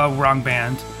wrong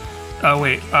band.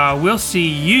 We'll see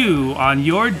you on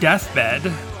your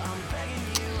deathbed.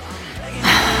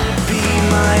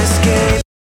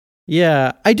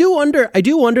 Yeah, I do wonder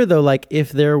though, like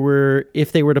if they were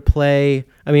to play.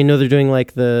 I mean, no, they're doing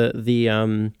like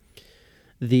the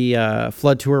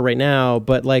Flood tour right now,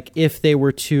 but like if they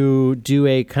were to do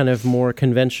a kind of more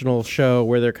conventional show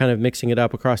where they're kind of mixing it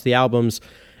up across the albums,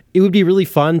 it would be really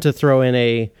fun to throw in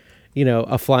a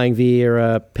Flying V or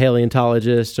a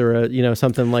Paleontologist or a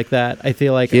something like that. I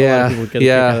feel like a lot of people would get a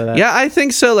kick out of that. Yeah, I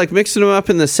think so. Like mixing them up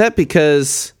in the set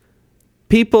because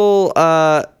people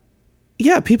our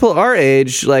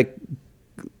age, like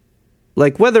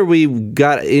whether we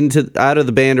got out of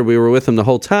the band or we were with them the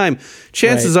whole time,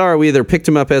 chances are we either picked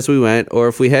them up as we went, or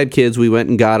if we had kids, we went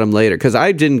and got them later. Because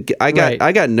I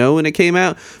got No when it came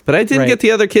out, but I didn't get the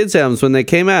other kids' albums when they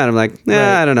came out. I'm like,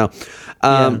 I don't know.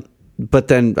 But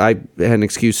then I had an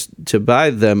excuse to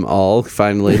buy them all,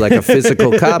 finally, like a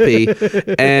physical copy.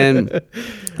 And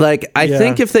like, I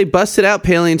think if they busted out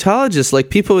Paleontologists, like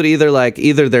people would either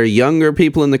they're younger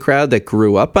people in the crowd that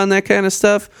grew up on that kind of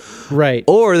stuff. Right.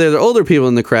 Or they're the older people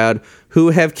in the crowd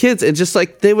who have kids and just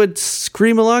like they would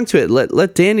scream along to it.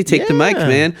 Let Danny take the mic,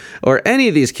 man. Or any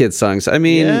of these kids' songs. I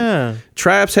mean,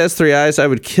 Triaps Has Three Eyes. I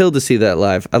would kill to see that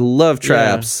live. I love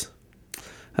Triaps.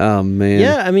 Oh man.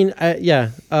 Yeah, I mean,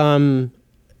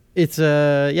 it's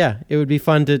it would be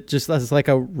fun to just as like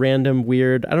a random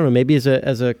weird, I don't know, maybe as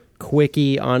a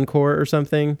quickie encore or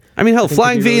something. I mean, hell,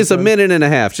 Flying V is a minute and a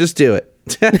half. Just do it.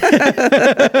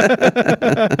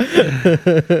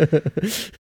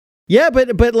 Yeah,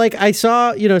 but like I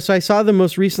saw, so I saw them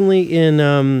most recently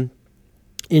in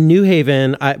New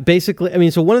Haven.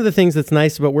 So one of the things that's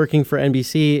nice about working for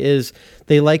NBC is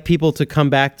they like people to come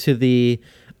back to the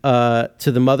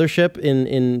mothership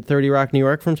in 30 Rock, New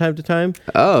York from time to time.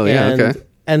 Oh, yeah, okay.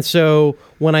 And so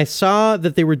when I saw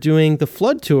that they were doing the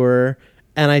Flood tour,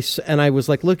 and I was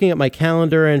like looking at my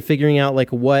calendar and figuring out like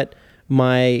what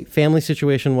my family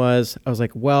situation was, I was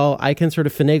like, well, I can sort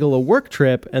of finagle a work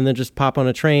trip and then just pop on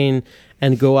a train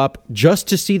and go up just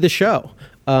to see the show,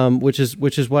 which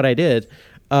is what I did.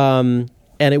 And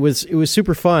it was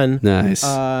super fun. Nice.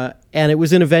 And it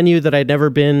was in a venue that I'd never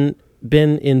been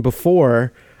in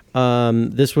before.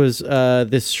 This was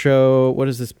this show. What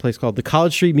is this place called? The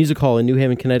College Street Music Hall in New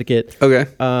Haven, Connecticut. Okay.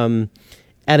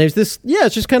 And it's this. Yeah,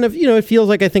 it's just kind of it feels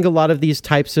like I think a lot of these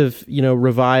types of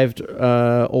revived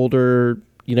older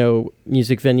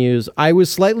music venues. I was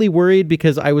slightly worried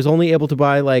because I was only able to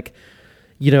buy like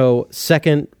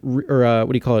second or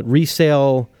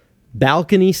resale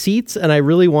balcony seats, and I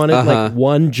really wanted like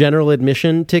one general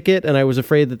admission ticket, and I was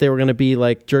afraid that they were going to be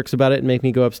like jerks about it and make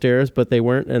me go upstairs, but they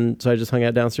weren't, and so I just hung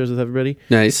out downstairs with everybody.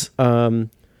 Nice. So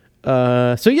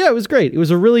yeah, it was great. It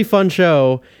was a really fun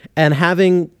show, and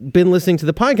having been listening to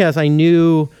the podcast, I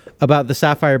knew about the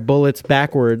Sapphire Bullets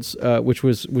backwards, which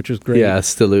was great. Yeah,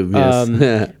 Staloop,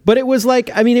 yes. But it was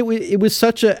like, I mean, it was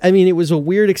such a, I mean, it was a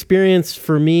weird experience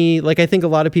for me. Like, I think a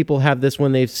lot of people have this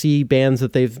when they see bands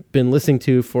that they've been listening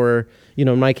to for,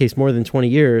 in my case, more than 20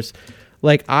 years.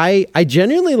 Like, I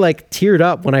genuinely like teared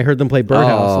up when I heard them play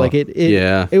Birdhouse. Like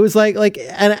it was like,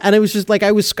 and it was just like,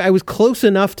 I was close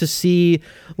enough to see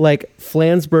like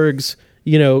Flansburgh's,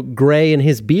 gray in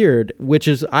his beard, which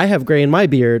is, I have gray in my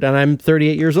beard and I'm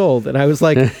 38 years old. And I was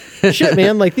like, shit,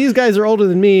 man, like these guys are older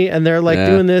than me and they're like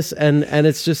doing this. And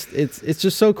it's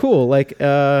just so cool. Like,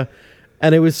 and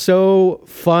it was so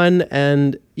fun.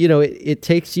 And, it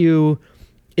takes you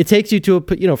to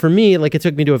a, for me, like it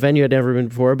took me to a venue I'd never been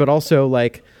before, but also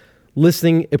like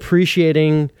listening,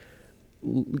 appreciating,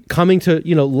 coming to,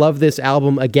 love this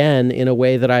album again in a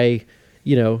way that I,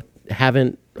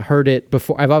 haven't heard it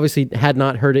before. I've obviously had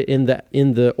not heard it in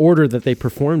the order that they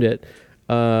performed it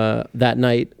that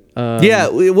night. Yeah,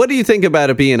 what do you think about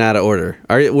it being out of order?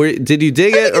 Did you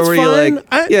dig I it, think or it's were you fine.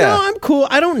 like, No, I'm cool.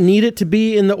 I don't need it to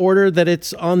be in the order that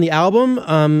it's on the album.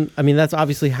 I mean, that's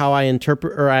obviously how I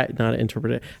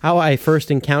how I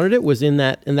first encountered it was in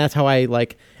that, and that's how I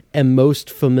like am most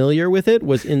familiar with it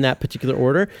was in that particular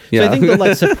order. So Yeah. I think the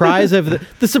like surprise of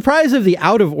the surprise of the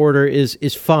out of order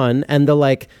is fun, and the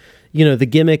like. You know, the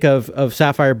gimmick of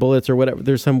Sapphire Bullets or whatever.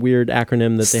 There's some weird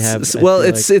acronym that they have. Well,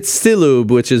 it's Stilloob,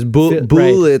 which is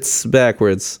bullets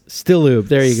backwards. Stilloob.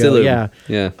 There you go. Stilloob.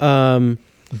 Yeah.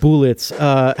 Bullets.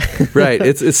 Right.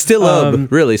 It's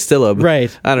Stilloob. Really, Stilloob.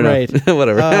 Right. I don't know. Right.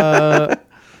 Whatever.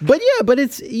 But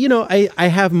it's, you know, I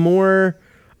have more,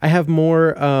 you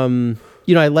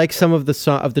know, I like some of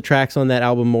the tracks on that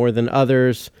album more than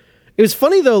others. It was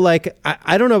funny though, like,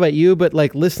 I don't know about you, but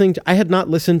like I had not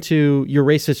listened to Your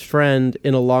Racist Friend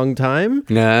in a long time.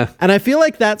 Nah. And I feel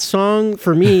like that song,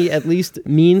 for me at least,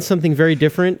 means something very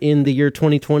different in the year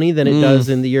 2020 than it does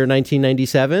in the year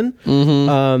 1997.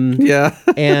 Mm-hmm. Yeah.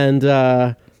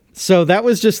 And so that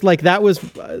was just like,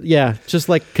 just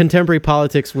like contemporary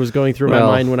politics was going through my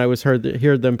mind when I was heard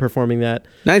them performing that.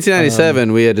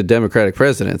 1997, we had a Democratic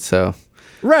president, so.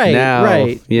 Right, now,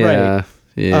 right.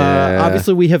 Yeah.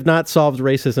 Obviously, we have not solved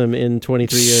racism in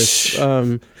 23 years.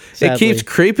 It keeps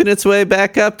creeping its way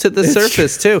back up to the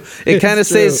surface too. It kind of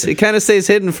stays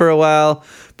hidden for a while,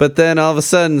 but then all of a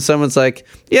sudden, someone's like,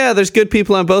 "Yeah, there's good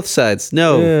people on both sides."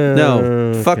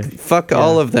 No, fuck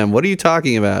all of them. What are you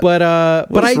talking about? But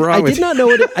I did not know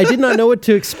what I did not know what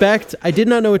to expect. I did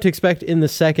not know what to expect in the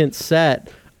second set.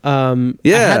 I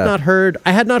had not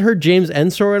heard James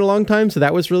Ensor in a long time, so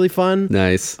that was really fun.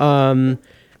 Nice.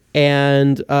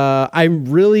 And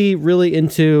I'm really, really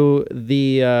into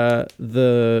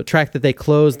the track that they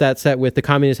closed that set with, "The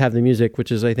Communists Have the Music,"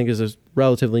 which I think is a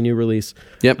relatively new release.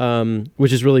 Yep.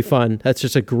 Which is really fun. That's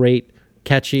just a great,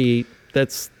 catchy.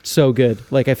 That's so good.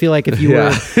 Like, I feel like if you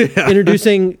were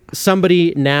introducing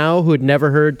somebody now who had never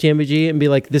heard TMBG and be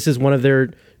like, this is one of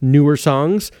their newer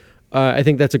songs, I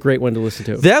think that's a great one to listen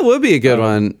to. That would be a good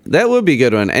one. That would be a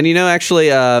good one. And you know, actually,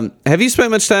 have you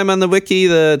spent much time on the wiki,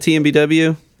 the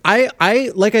TMBW?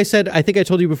 I like I said, I think I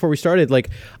told you before we started,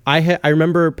 like I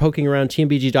remember poking around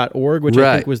tmbg.org, which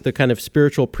I think was the kind of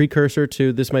spiritual precursor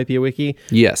to This Might Be a Wiki.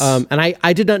 Yes. And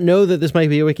I did not know that This Might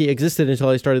Be a Wiki existed until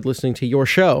I started listening to your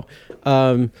show.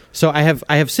 So I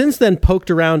have since then poked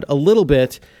around a little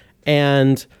bit,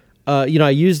 and you know,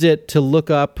 I used it to look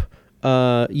up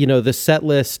you know, the set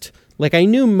list. Like, I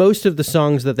knew most of the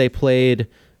songs that they played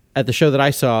at the show that I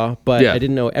saw, but I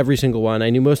didn't know every single one. I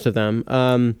knew most of them.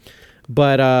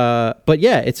 But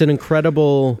yeah, it's an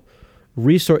incredible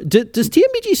resource. Does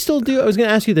TMBG still do? I was going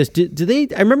to ask you this. Do they?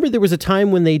 I remember there was a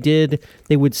time when they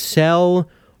would sell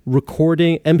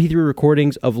MP3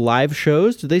 recordings of live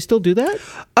shows. Do they still do that?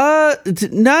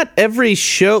 Not every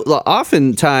show.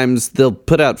 Oftentimes they'll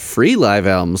put out free live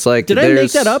albums. Like, did I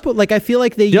make that up? Like, I feel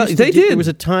like they used to did. There was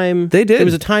a time. They did. There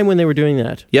was a time when they were doing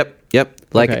that. Yep.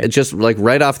 Like, just like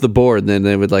right off the board, and then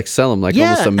they would like sell them like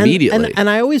almost immediately. And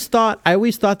I always thought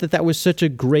that was such a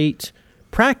great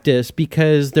practice,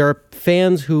 because there are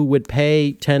fans who would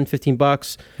pay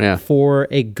 $10-15 for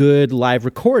a good live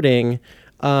recording.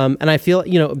 And I feel,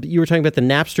 you know, you were talking about the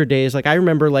Napster days. Like, I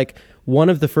remember like one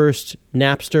of the first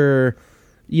Napster,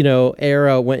 you know,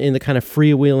 era when in the kind of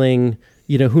freewheeling,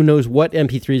 you know, who knows what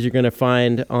MP3s you're going to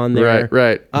find on there.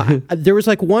 Right. There was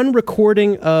like one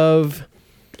recording of,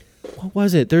 what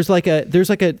was it? There's like a,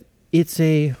 what's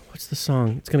the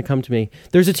song? It's going to come to me.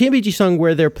 There's a TMBG song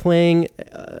where they're playing,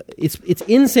 it's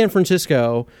in San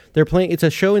Francisco. It's a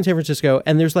show in San Francisco,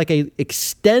 and there's like a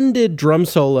extended drum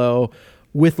solo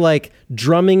with like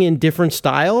drumming in different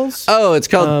styles. Oh, it's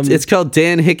called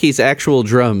Dan Hickey's Actual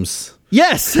Drums.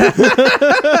 Yes. And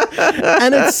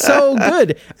it's so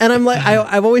good. And I'm like,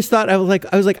 I've always thought, I was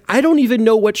like, I don't even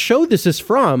know what show this is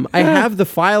from. I have the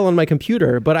file on my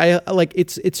computer, but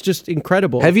it's just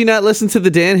incredible. Have you not listened to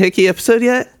the Dan Hickey episode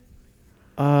yet?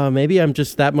 Maybe I'm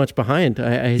just that much behind.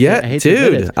 I hate dude. to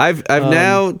admit it. I've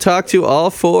now talked to all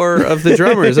four of the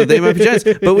drummers of They Might Be Giants,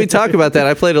 but we talk about that.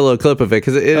 I played a little clip of it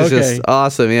because it is just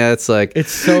awesome. Yeah, it's like,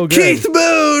 it's so good. Keith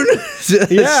Moon.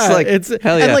 It's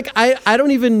hell yeah. And like I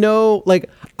don't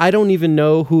even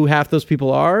know who half those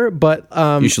people are, but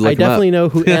you should look I definitely them know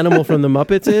who Animal from the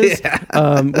Muppets is,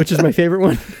 which is my favorite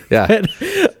one. Yeah.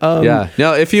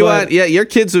 No, if you want, your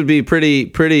kids would be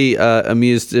pretty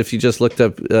amused if you just looked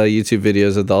up YouTube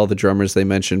videos of all the drummers they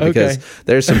mentioned, because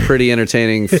there's some pretty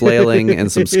entertaining flailing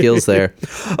and some skills there.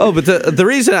 Oh, but the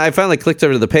reason I finally clicked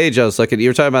over to the page, I was looking, you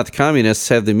were talking about the Communists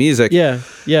Have the Music. Yeah.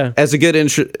 As a good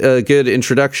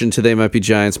introduction to They Might Be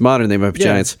Giants, modern They Might Be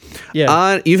Giants.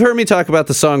 Yeah. You've heard me talk about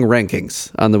the song song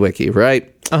rankings on the wiki,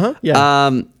 right?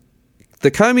 Yeah.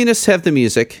 The Communists Have the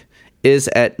Music is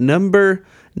at number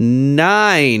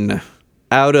 9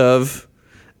 out of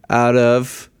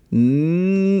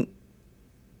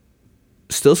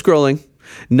still scrolling.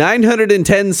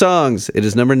 910 songs. It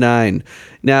is number 9.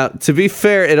 Now, to be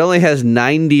fair, it only has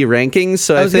 90 rankings.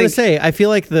 So I was going to say, I feel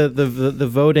like the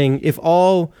voting, if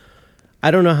all,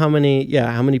 I don't know how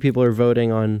many people are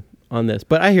voting on this,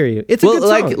 but I hear you. It's a good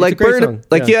song. It's a great song.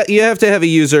 You have to have a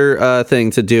user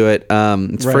thing to do it.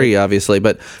 It's free, obviously,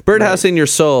 but Birdhouse in Your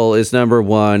Soul is number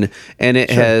 1, and it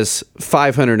has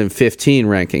 515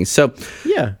 rankings. So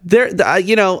yeah,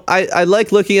 I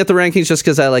like looking at the rankings just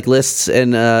because I like lists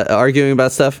and arguing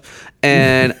about stuff.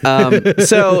 And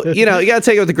so, you got to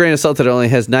take it with a grain of salt that it only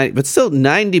has 90, but still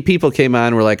 90 people came on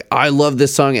and were like, I love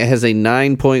this song. It has a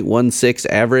 9.16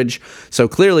 average. So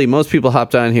clearly most people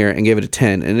hopped on here and gave it a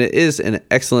 10, and it is an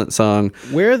excellent song.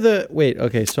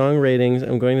 Song ratings.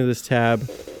 I'm going to this tab.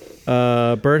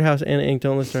 Birdhouse and Ink,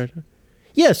 Don't Listen to Our...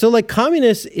 Yeah, so like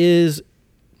Communist is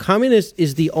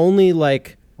the only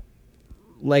like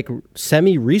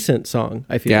semi-recent song,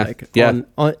 I feel like. Yeah.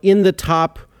 On in the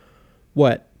top,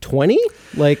 20?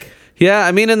 Yeah,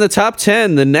 I mean, in the top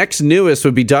 10, the next newest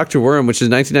would be Dr. Worm, which is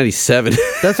 1997.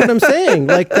 That's what I'm saying.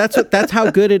 That's how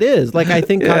good it is. I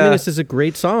think Communist is a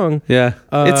great song. Yeah.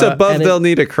 It's above They'll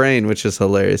Need a Crane, which is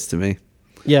hilarious to me.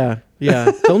 Yeah.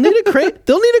 They'll Need a Crane.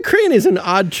 They'll Need a Crane is an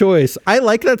odd choice. I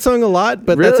like that song a lot,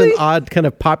 but that's an odd kind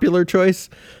of popular choice.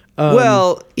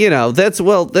 That's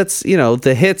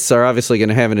the hits are obviously going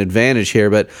to have an advantage here,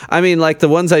 but I mean, like the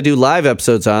ones I do live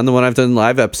episodes on, the one I've done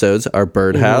live episodes are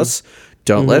Birdhouse,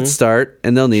 Don't Let's Start,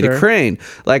 and They'll Need a Crane.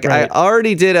 I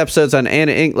already did episodes on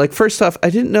Anna Ing. First off, I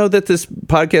didn't know that this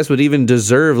podcast would even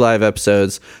deserve live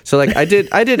episodes. So I did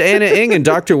Anna Ing and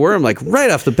Dr. Worm right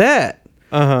off the bat.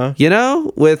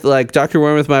 With Dr.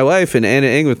 Worm with my wife and Anna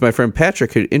Ing with my friend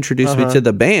Patrick, who introduced me to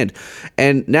the band.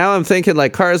 And now I'm thinking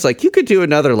Cara's you could do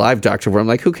another live Dr. Worm.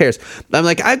 Who cares? I'm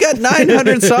I've got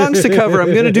 900 songs to cover.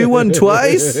 I'm going to do one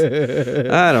twice.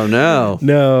 I don't know.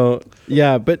 No.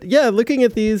 Yeah. But yeah, looking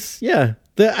at these, yeah.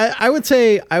 I would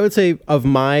say of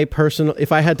my personal,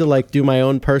 if I had to do my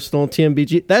own personal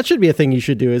TMVG, that should be a thing you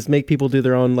should do, is make people do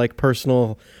their own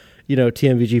personal,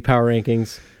 TMVG power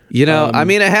rankings. I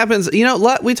mean, it happens,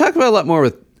 we talk about a lot more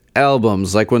with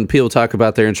albums, when people talk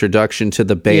about their introduction to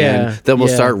the band, then we'll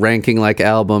start ranking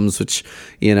albums, which,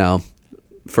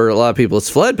 for a lot of people it's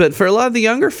flood, but for a lot of the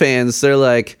younger fans,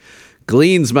 they're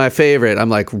Glean's my favorite. I'm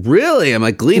really? I'm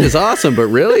Glean is awesome, but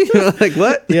really?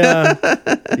 What?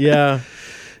 Yeah.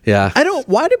 Yeah.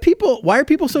 Why are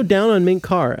people so down on Mink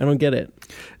Carr? I don't get it.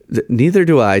 Neither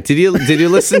do I. Did you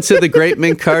listen to the Great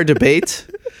Mink Carr debate?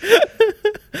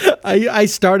 I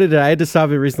started it. I had to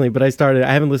stop it recently, but I started.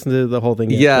 I haven't listened to the whole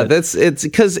thing yet. Yeah, it's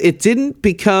because it didn't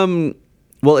become.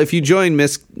 Well, if you join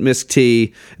Misk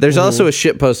T, there's also a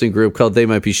shitposting group called They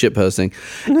Might Be Shitposting,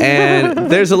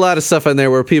 and there's a lot of stuff on there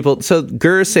where people. So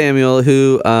Gur Samuel,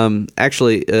 who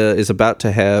actually is about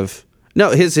to have. No,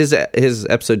 his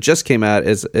episode just came out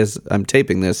as I'm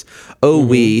taping this.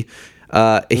 He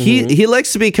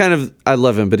likes to be kind of, I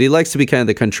love him, but he likes to be kind of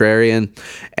the contrarian,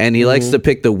 and he likes to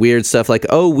pick the weird stuff.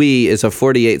 Oh We is a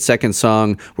 48-second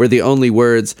song where the only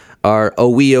words are oh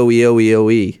we, oh we, oh we, oh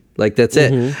we. That's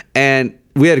it. And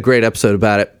we had a great episode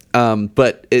about it.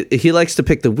 But he likes to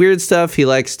pick the weird stuff. He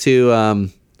likes to,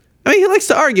 he likes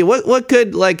to argue. What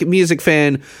good, music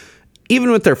fan,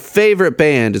 even with their favorite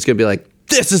band, is going to be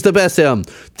this is the best album.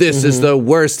 This is the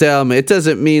worst album. It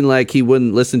doesn't mean he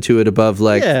wouldn't listen to it above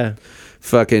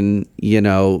fucking,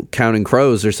 Counting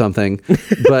Crows or something.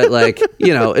 But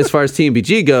as far as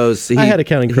TMBG goes, I had a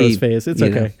Counting Crows phase. It's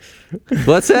okay.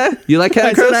 What's that? You like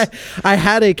Counting Crows? I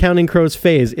had a Counting Crows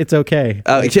phase. It's okay.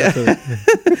 Oh, yeah.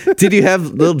 Did you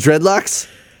have little dreadlocks?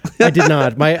 I did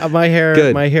not. My hair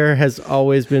Good. My hair has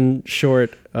always been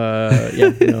short. Yeah.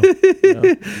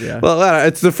 Well,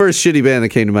 it's the first shitty band that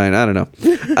came to mind. I don't know.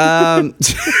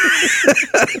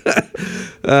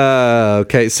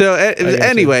 Okay. So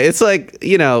anyway, it's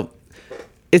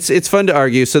it's fun to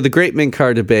argue. So the Great Mink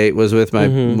Carr debate was with my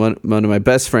one of my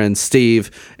best friends,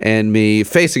 Steve, and me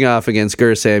facing off against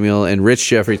Gur Samuel and Rich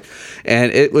Jeffries,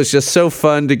 and it was just so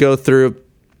fun to go through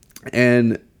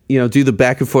and do the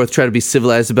back and forth, try to be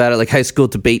civilized about it, high school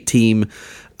debate team.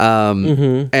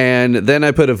 And then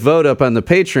I put a vote up on the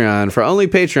Patreon for only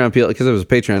Patreon people, because it was a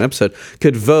Patreon episode,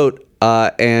 could vote.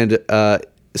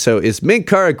 So is Mink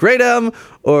Carr a great album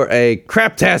or a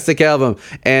craptastic album?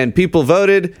 And people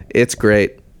voted. It's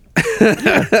great.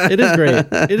 It is great.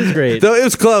 It is great. Though it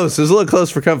was close. It was a little close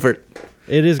for comfort.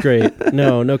 It is great.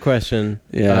 No question.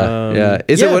 Yeah.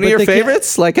 Is it one of but your they can't-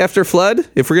 favorites? Like after Flood?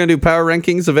 If we're gonna do power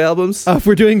rankings of albums? If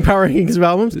we're doing power rankings of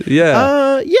albums,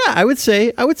 Yeah. I would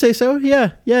say so.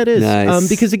 Yeah, it is. Nice.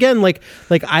 Because again, like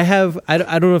I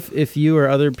don't know if you or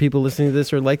other people listening to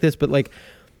this are like this, but like,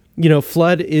 you know,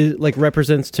 Flood is like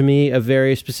represents to me a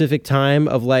very specific time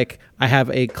of like I have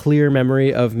a clear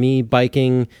memory of me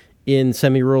biking in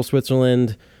semi-rural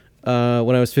Switzerland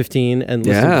when I was 15 and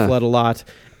listening to Flood a lot,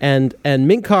 and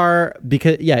Mint Car,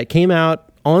 because it came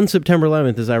out on September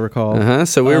 11th as I recall.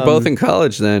 So we were both in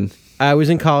college then. I was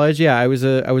in college. Yeah, I was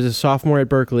a sophomore at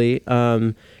Berkeley,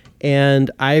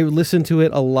 and I listened to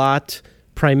it a lot,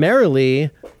 primarily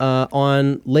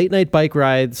on late night bike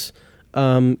rides,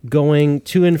 going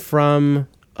to and from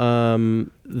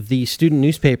the student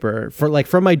newspaper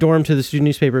from my dorm to the student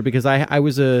newspaper, because I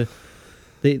was the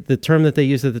term that they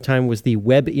used at the time was the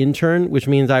web intern, which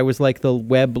means I was like the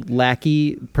web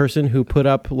lackey person who put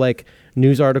up like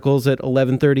news articles at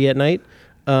 11:30 at night.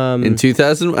 In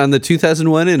 2000 on the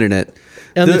 2001 internet.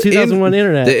 On the 2001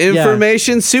 internet. The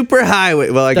information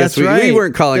superhighway. Well, I guess we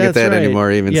weren't calling it that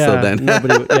anymore even still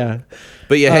then.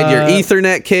 But you had your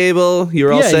Ethernet cable. You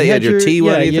were all set. You had your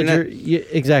T1 Ethernet.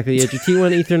 Exactly. You had your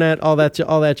T1 Ethernet, all that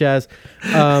jazz.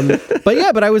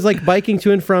 But I was like biking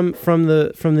to and from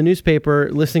the newspaper,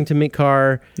 listening to Mint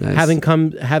Car,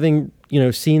 having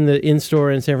seen the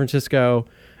in-store in San Francisco,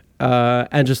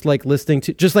 and just like listening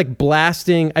to, just like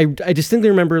blasting. I distinctly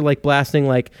remember like blasting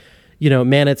like, you know,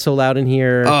 Man, It's So Loud in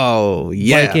Here. Oh,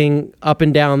 yeah. Biking up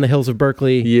and down the hills of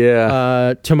Berkeley.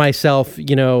 Yeah. To myself,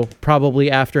 you know, probably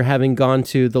after having gone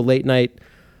to the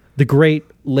great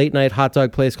late night hot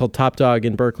dog place called Top Dog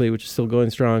in Berkeley, which is still going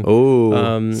strong.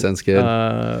 Oh, sounds good.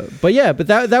 But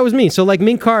that was me. So like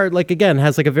Mint Car, like again,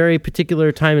 has like a very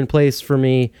particular time and place for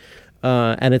me.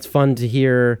 And it's fun to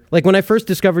hear. Like when I first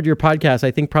discovered your podcast,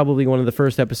 I think probably one of the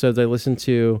first episodes I listened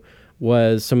to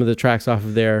was some of the tracks off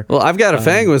of there. Well, I've Got a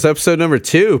Fang was episode number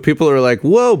 2. People are like,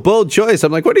 whoa, bold choice.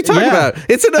 I'm like, what are you talking about?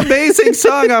 It's an amazing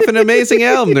song off an amazing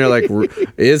album. They're like,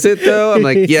 is it though? I'm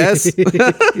like, yes. Good.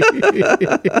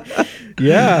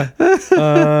 Yeah.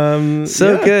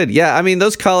 I mean,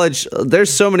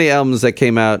 there's so many albums that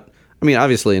came out. I mean,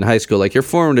 obviously in high school, like your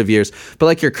formative years, but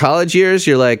like your college years,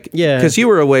 you're like, because you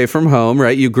were away from home,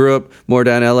 right? You grew up more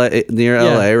down near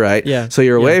LA, right? Yeah. So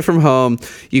you're away from home.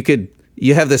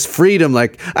 You have this freedom,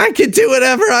 like I can do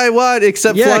whatever I want,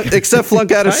 except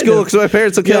flunk out of school because my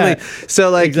parents will kill me. So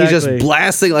like you're just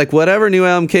blasting like whatever new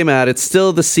album came out. It's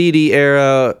still the CD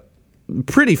era,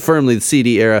 pretty firmly the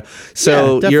CD era.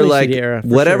 So you're like era,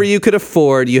 whatever you could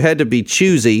afford. You had to be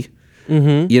choosy.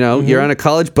 You know, you're on a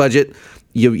college budget.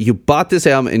 You bought this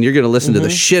album and you're going to listen to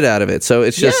the shit out of it. So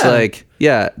it's just like,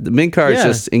 the Mint Car is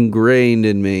just ingrained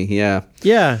in me. Yeah.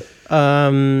 Yeah.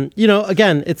 You know,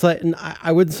 again, it's like,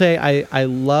 I wouldn't say I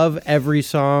love every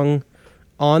song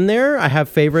on there. I have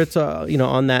favorites, you know,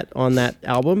 on that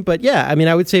album. But yeah, I mean,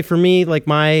 I would say for me, like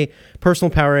my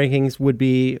personal power rankings would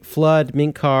be Flood,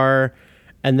 Mint Car,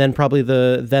 and then probably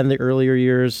the earlier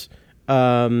years.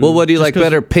 Well, what do you like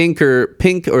better, Pink or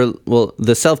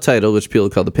the self-titled, which people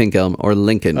call the Pink album, or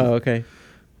Lincoln? Oh, okay.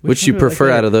 Which you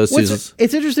prefer out of those two?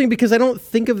 It's interesting because I don't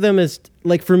think of them as,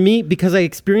 like, for me, because I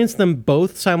experienced them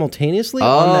both simultaneously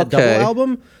on that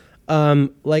double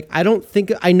album. Like, I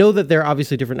know that they're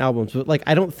obviously different albums, but like,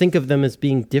 I don't think of them as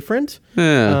being different.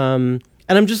 Yeah. And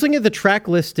I'm just looking at the track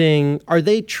listing. Are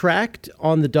they tracked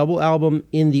on the double album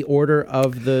in the order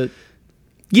of the?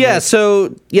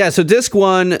 So disc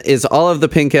 1 is all of the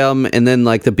Pink album, and then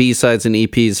like the B-sides and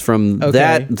EPs from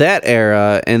that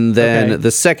era, and then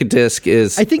the second disc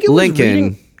is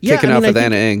Lincoln kicking off with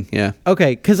Anna Ng. Yeah.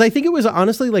 Okay, because I think it was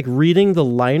honestly like reading the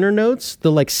liner notes,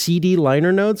 the like CD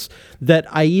liner notes, that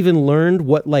I even learned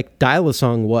what like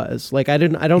Dial-A-Song was. Like I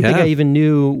don't think I even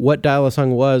knew what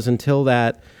Dial-A-Song was until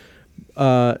I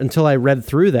read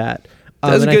through that.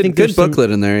 There's a good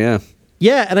booklet in there. Yeah.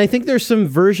 Yeah, and I think there's some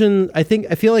version. I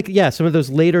feel like some of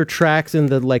those later tracks in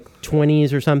the like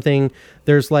 20s or something.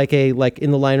 There's like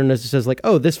in the liner notes it says like,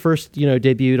 oh, this first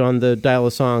debuted on the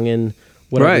Dial-A-Song in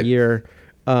whatever year.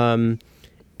 And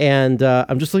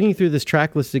I'm just looking through this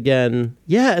track list again.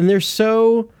 Yeah, and they're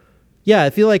so. Yeah, I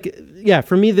feel like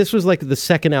for me this was like the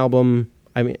second album.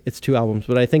 I mean, it's 2 albums,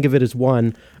 but I think of it as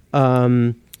one.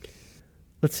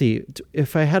 Let's see.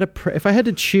 If I had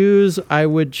to choose, I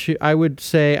would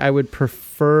say I would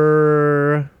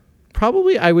prefer.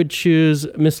 Probably, I would choose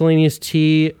Miscellaneous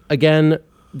T again,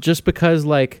 just because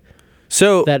like.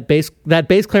 So that bass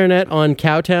clarinet on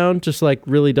Cowtown just like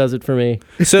really does it for me.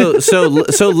 So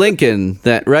Lincoln,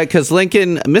 that right? Because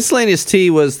Lincoln Miscellaneous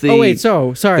T was the. Oh wait,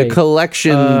 sorry. The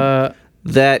collection.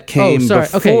 that came before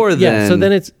okay. then. Yeah, so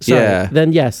then it's sorry. Yeah.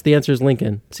 Then yes, the answer is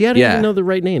Lincoln. See, I didn't Yeah. even know the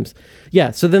right names.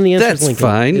 Yeah, so then the answer is That's Lincoln.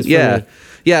 fine. is for Yeah. me.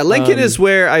 Yeah, Lincoln is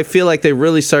where I feel like they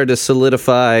really started to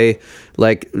solidify,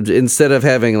 like, instead of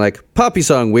having, like, poppy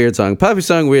song, weird song,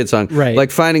 Right.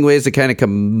 like, finding ways to kind of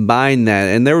combine that.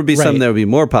 And there would be some Right. that would be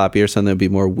more poppy or some that would be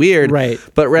more weird. Right.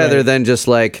 But rather Right. than just,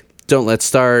 like, Don't Let's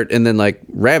Start and then, like,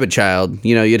 Rabbit Child,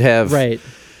 you know, you'd have, Right.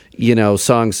 you know,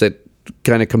 songs that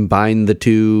kind of combine the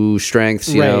two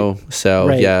strengths, you Right. know? So,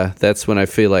 Right. yeah, that's when I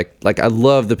feel like, I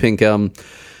love the Pink Album.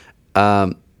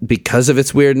 Because of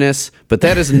its weirdness, but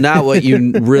that is not what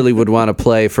you really would want to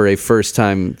play for a first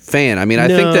time fan. I mean, I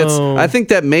think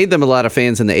that made them a lot of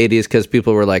fans in the 80s because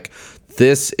people were like,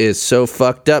 this is so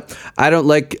fucked up. I don't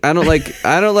like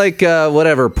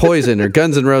whatever Poison or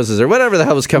Guns N' Roses or whatever the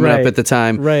hell was coming Right. up at the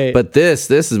time. Right. But this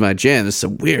is my jam. This is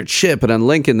some weird shit. But on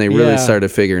Lincoln, they really Yeah.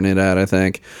 started figuring it out, I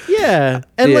think. Yeah,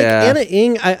 and like Yeah. Anna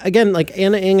Ing,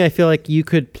 Anna Ing, I feel like you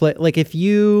could play like I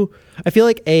feel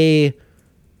like a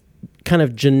kind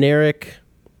of generic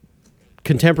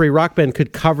contemporary rock band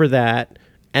could cover that,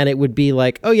 and it would be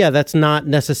like, oh yeah, that's not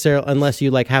necessarily unless you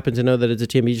like happen to know that it's a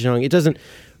TMBG song. It doesn't.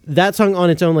 That song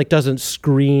on its own like doesn't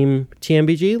scream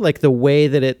TMBG, like the way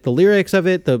that the lyrics of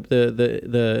it,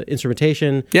 the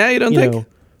instrumentation. Yeah, you don't think? know.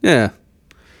 Yeah.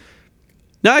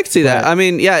 No, I can see that. But- I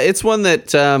mean, yeah, it's one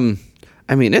that,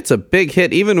 it's a big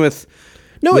hit, even with.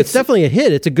 No, with- it's definitely a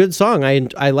hit. It's a good song.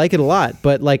 I like it a lot.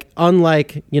 But like,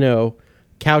 unlike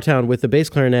Cowtown with the bass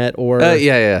clarinet, or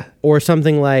yeah. or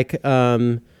something like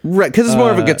Right, because it's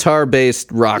more of a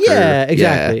guitar-based rocker. yeah,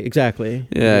 exactly.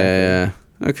 Yeah.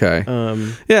 Okay.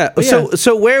 Yeah. but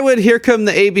So where would Here Come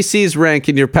the ABCs rank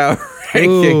in your power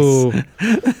rankings?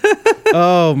 Ooh.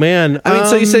 Oh man. I mean,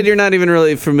 so you said you're not even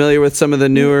really familiar with some of the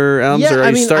newer albums, yeah, or are I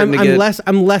you mean, starting I'm to get?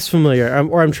 I'm less familiar,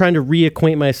 or I'm trying to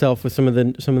reacquaint myself with some of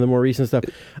the more recent stuff.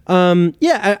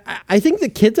 I think the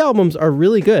kids' albums are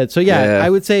really good. So Yeah. I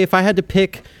would say if I had to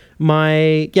pick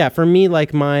for me,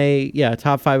 like my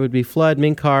top 5 would be Flood,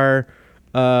 Minkar,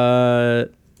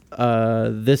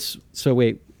 this. So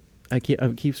wait, I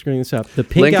keep screwing this up. The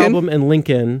Pink Lincoln? Album and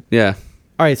Lincoln. Yeah.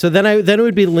 All right, so then it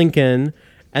would be Lincoln,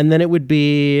 and then it would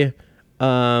be,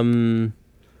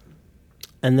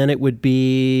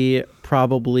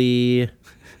 probably,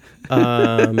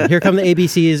 Here Come the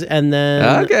ABCs, and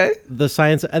then Okay. the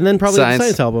Science, and then probably Science. the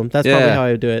Science album. That's Yeah. probably how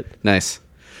I would do it. Nice.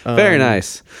 Very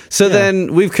nice. So yeah.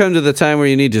 then we've come to the time where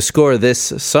you need to score this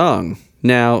song.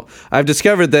 Now, I've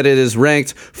discovered that it is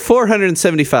ranked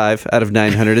 475 out of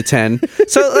 910.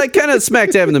 So, like, kind of smack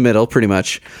dab in the middle, pretty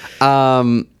much.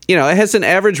 It has an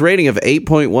average rating of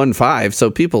 8.15, so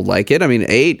people like it. I mean,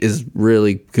 8 is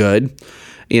really good.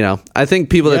 I think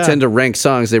people that Yeah. tend to rank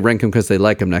songs, they rank them because they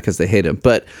like them, not because they hate them.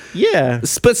 But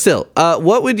still,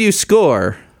 what would you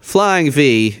score Flying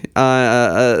V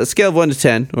on a scale of 1 to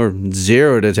 10, or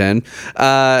 0 to 10,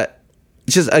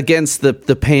 just against the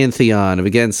pantheon of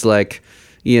against, like,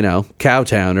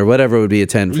 Cowtown or whatever would be a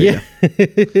 10 for you?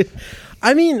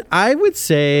 I mean, I would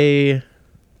say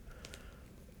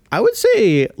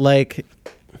like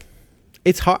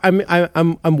it's hard.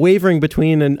 I'm wavering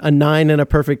between a 9 and a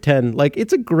perfect 10. Like,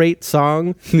 it's a great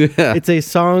song. Yeah. It's a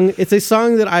song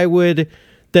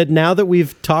that now that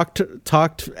we've talked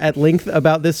at length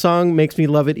about this song makes me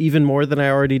love it even more than I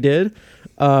already did.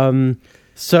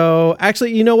 So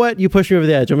actually, you know what? You pushed me over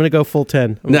the edge. I'm going to go full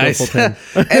 10. Nice. Go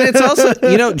full 10. And it's also,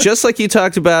 just like you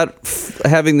talked about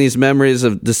having these memories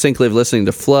of distinctly of listening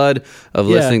to Flood, of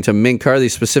listening to Minkar,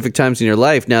 these specific times in your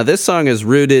life. Now, this song is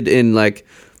rooted in, like,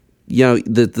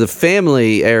 the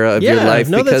family era of your life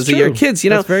because of your kids.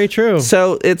 That's very true.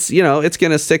 So it's it's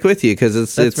going to stick with you because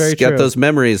it's very got true. those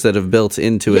memories that have built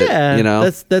into it.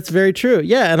 That's very true.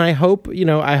 Yeah, and I hope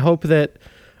that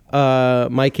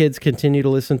my kids continue to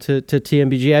listen to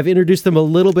TMBG. I've introduced them a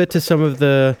little bit to some of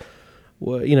the,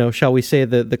 shall we say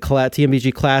the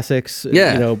TMBG classics.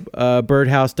 Yeah.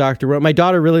 Birdhouse, Dr. Worm. My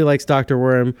daughter really likes Dr.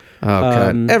 Worm. Oh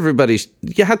God,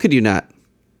 how could you not?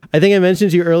 I think I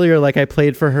mentioned to you earlier, like I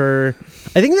played for her.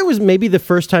 I think that was maybe the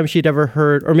first time she'd ever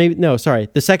heard,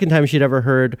 the second time she'd ever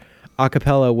heard a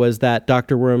cappella was that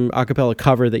Dr. Worm a cappella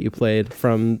cover that you played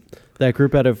from that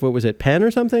group out of, what was it, Penn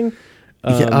or something?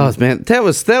 Man, that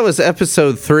was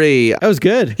episode 3. That was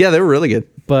good. Yeah, they were really good.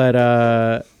 But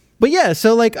yeah,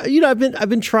 so like, I've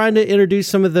been trying to introduce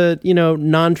some of the,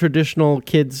 non-traditional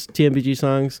kids TMBG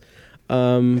songs.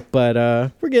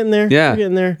 But we're getting there. Yeah. We're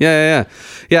getting there. Yeah.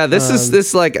 This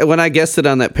is like when I guessed it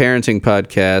on that parenting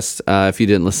podcast. If you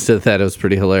didn't listen to that, it was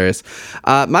pretty hilarious.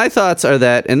 My thoughts are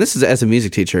that, and this is as a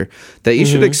music teacher, that you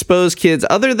should expose kids,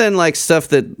 other than like stuff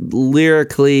that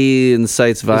lyrically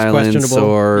incites violence questionable.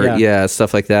 or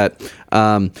stuff like that.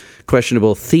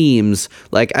 Questionable themes.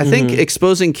 Like I think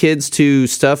exposing kids to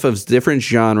stuff of different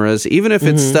genres, even if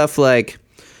it's stuff like.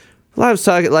 Well, I was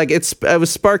talking like I was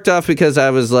sparked off because I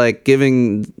was like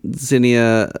giving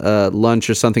Zinnia lunch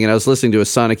or something, and I was listening to a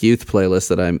Sonic Youth playlist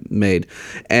that I made,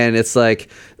 and it's like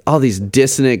all these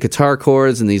dissonant guitar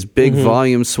chords and these big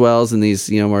volume swells and these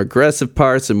more aggressive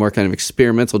parts and more kind of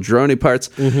experimental droney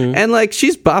parts, and like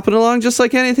she's bopping along just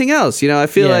like anything else. I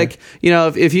feel like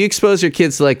if you expose your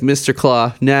kids to like Mr.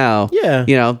 Claw now,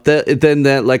 then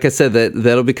that, like I said,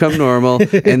 that'll become normal,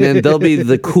 and then they'll be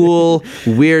the cool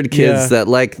weird kids that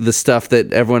like the stuff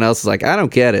that everyone else is like, I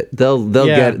don't get it. They'll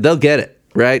get it.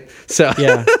 Right. So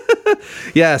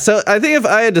yeah. So I think if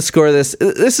I had to score this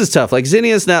is tough. Like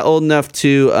Zinnia's not old enough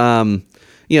to,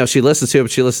 she listens to it,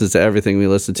 but she listens to everything we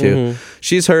listen to.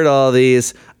 She's heard all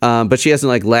these, but she hasn't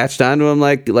like latched onto them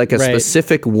like a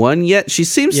specific one yet. She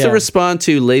seems to respond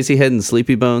to Lazy Head and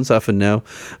Sleepy Bones off of No.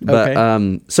 But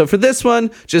so for this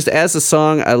one, just as a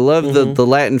song, I love the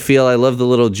Latin feel. I love the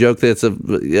little joke that it's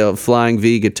a flying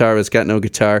V guitar, but it's got no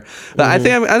guitar. I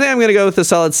think I'm gonna go with a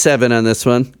solid 7 on this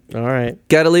one. All right.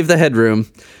 Got to leave the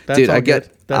headroom. Dude, I got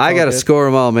to score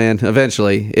them all, man,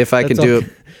 eventually, if I can do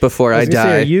it before I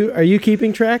die. Say, are you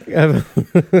keeping track?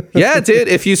 Yeah, dude.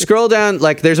 If you scroll down,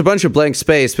 like there's a bunch of blank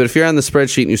space, but if you're on the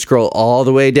spreadsheet and you scroll all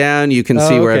the way down, you can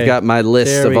see where I've got my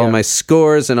list of all my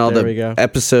scores and all the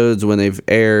episodes when they've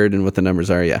aired and what the numbers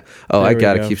are. Yeah. Oh, I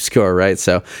got to keep score, right?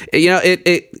 So,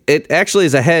 it actually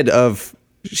is ahead of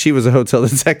She Was a Hotel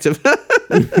Detective.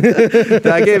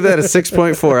 I gave that a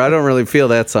 6.4. I don't really feel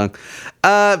that song.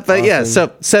 But awesome. Yeah,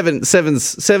 so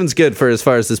seven's good for as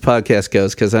far as this podcast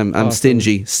goes, because I'm awesome.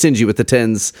 stingy with the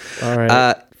 10s. All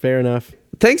right, fair enough.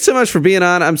 Thanks so much for being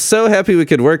on. I'm so happy we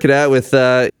could work it out with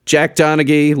Jack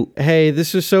Donaghy. Hey,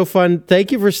 this was so fun.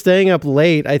 Thank you for staying up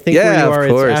late. I think where you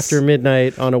are, it's after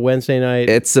midnight on a Wednesday night.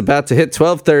 It's about to hit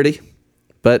 12:30.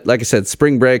 But like I said,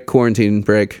 spring break, quarantine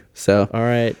break. So all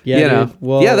right, yeah, dude.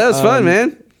 Well, that was fun,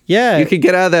 man. Yeah, you could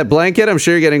get out of that blanket. I'm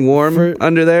sure you're getting warm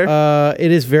under there.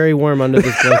 It is very warm under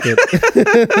this blanket.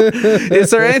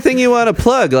 Is there anything you want to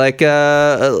plug? Like,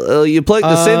 you plug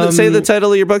say the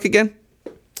title of your book again.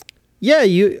 Yeah,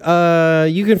 you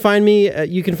can find me.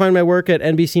 You can find my work at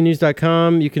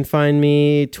nbcnews.com. You can find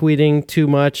me tweeting too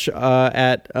much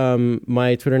at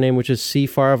my Twitter name, which is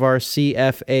CFarivar,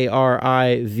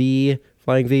 CFARIV,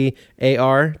 flying V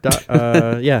AR.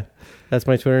 Yeah, that's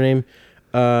my Twitter name.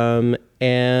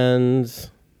 And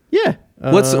yeah,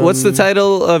 what's the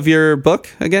title of your book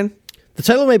again? The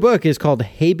title of my book is called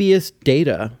Habeas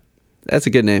Data. That's a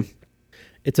good name.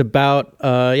 It's about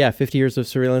 50 years of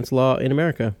surveillance law in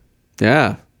America.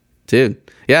 Yeah, dude.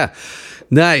 Yeah.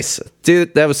 Nice.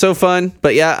 Dude, that was so fun.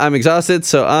 But yeah, I'm exhausted,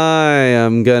 so I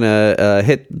am going to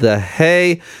hit the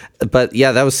hay. But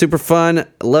yeah, that was super fun.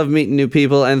 Love meeting new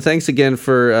people. And thanks again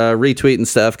for retweeting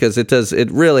stuff, because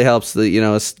it really helps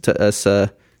us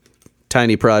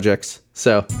tiny projects.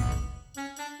 So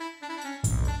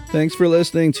thanks for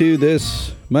listening to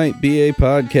This Might Be a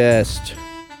Podcast.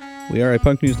 We are a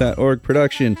punknews.org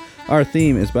production. Our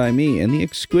theme is by me and the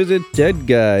Exquisite Dead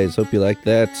Guys. Hope you like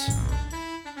that.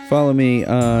 Follow me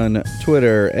on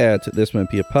Twitter at This Might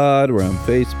Be a Pod. We're on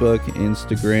Facebook,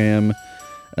 Instagram,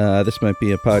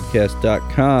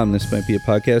 thismightbeapodcast.com,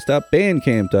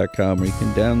 thismightbeapodcast.bandcamp.com, where you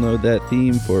can download that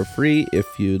theme for free if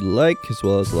you'd like, as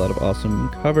well as a lot of awesome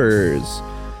covers.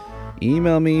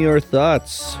 Email me your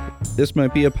thoughts,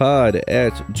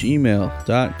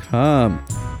 thismightbeapod@gmail.com.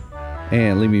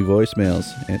 And leave me voicemails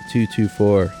at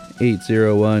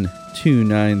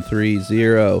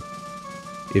 224-801-2930.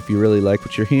 If you really like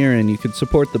what you're hearing, you can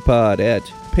support the pod at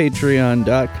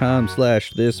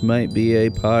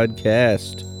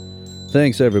patreon.com/thismightbeapodcast.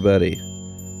 Thanks, everybody.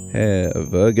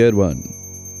 Have a good one.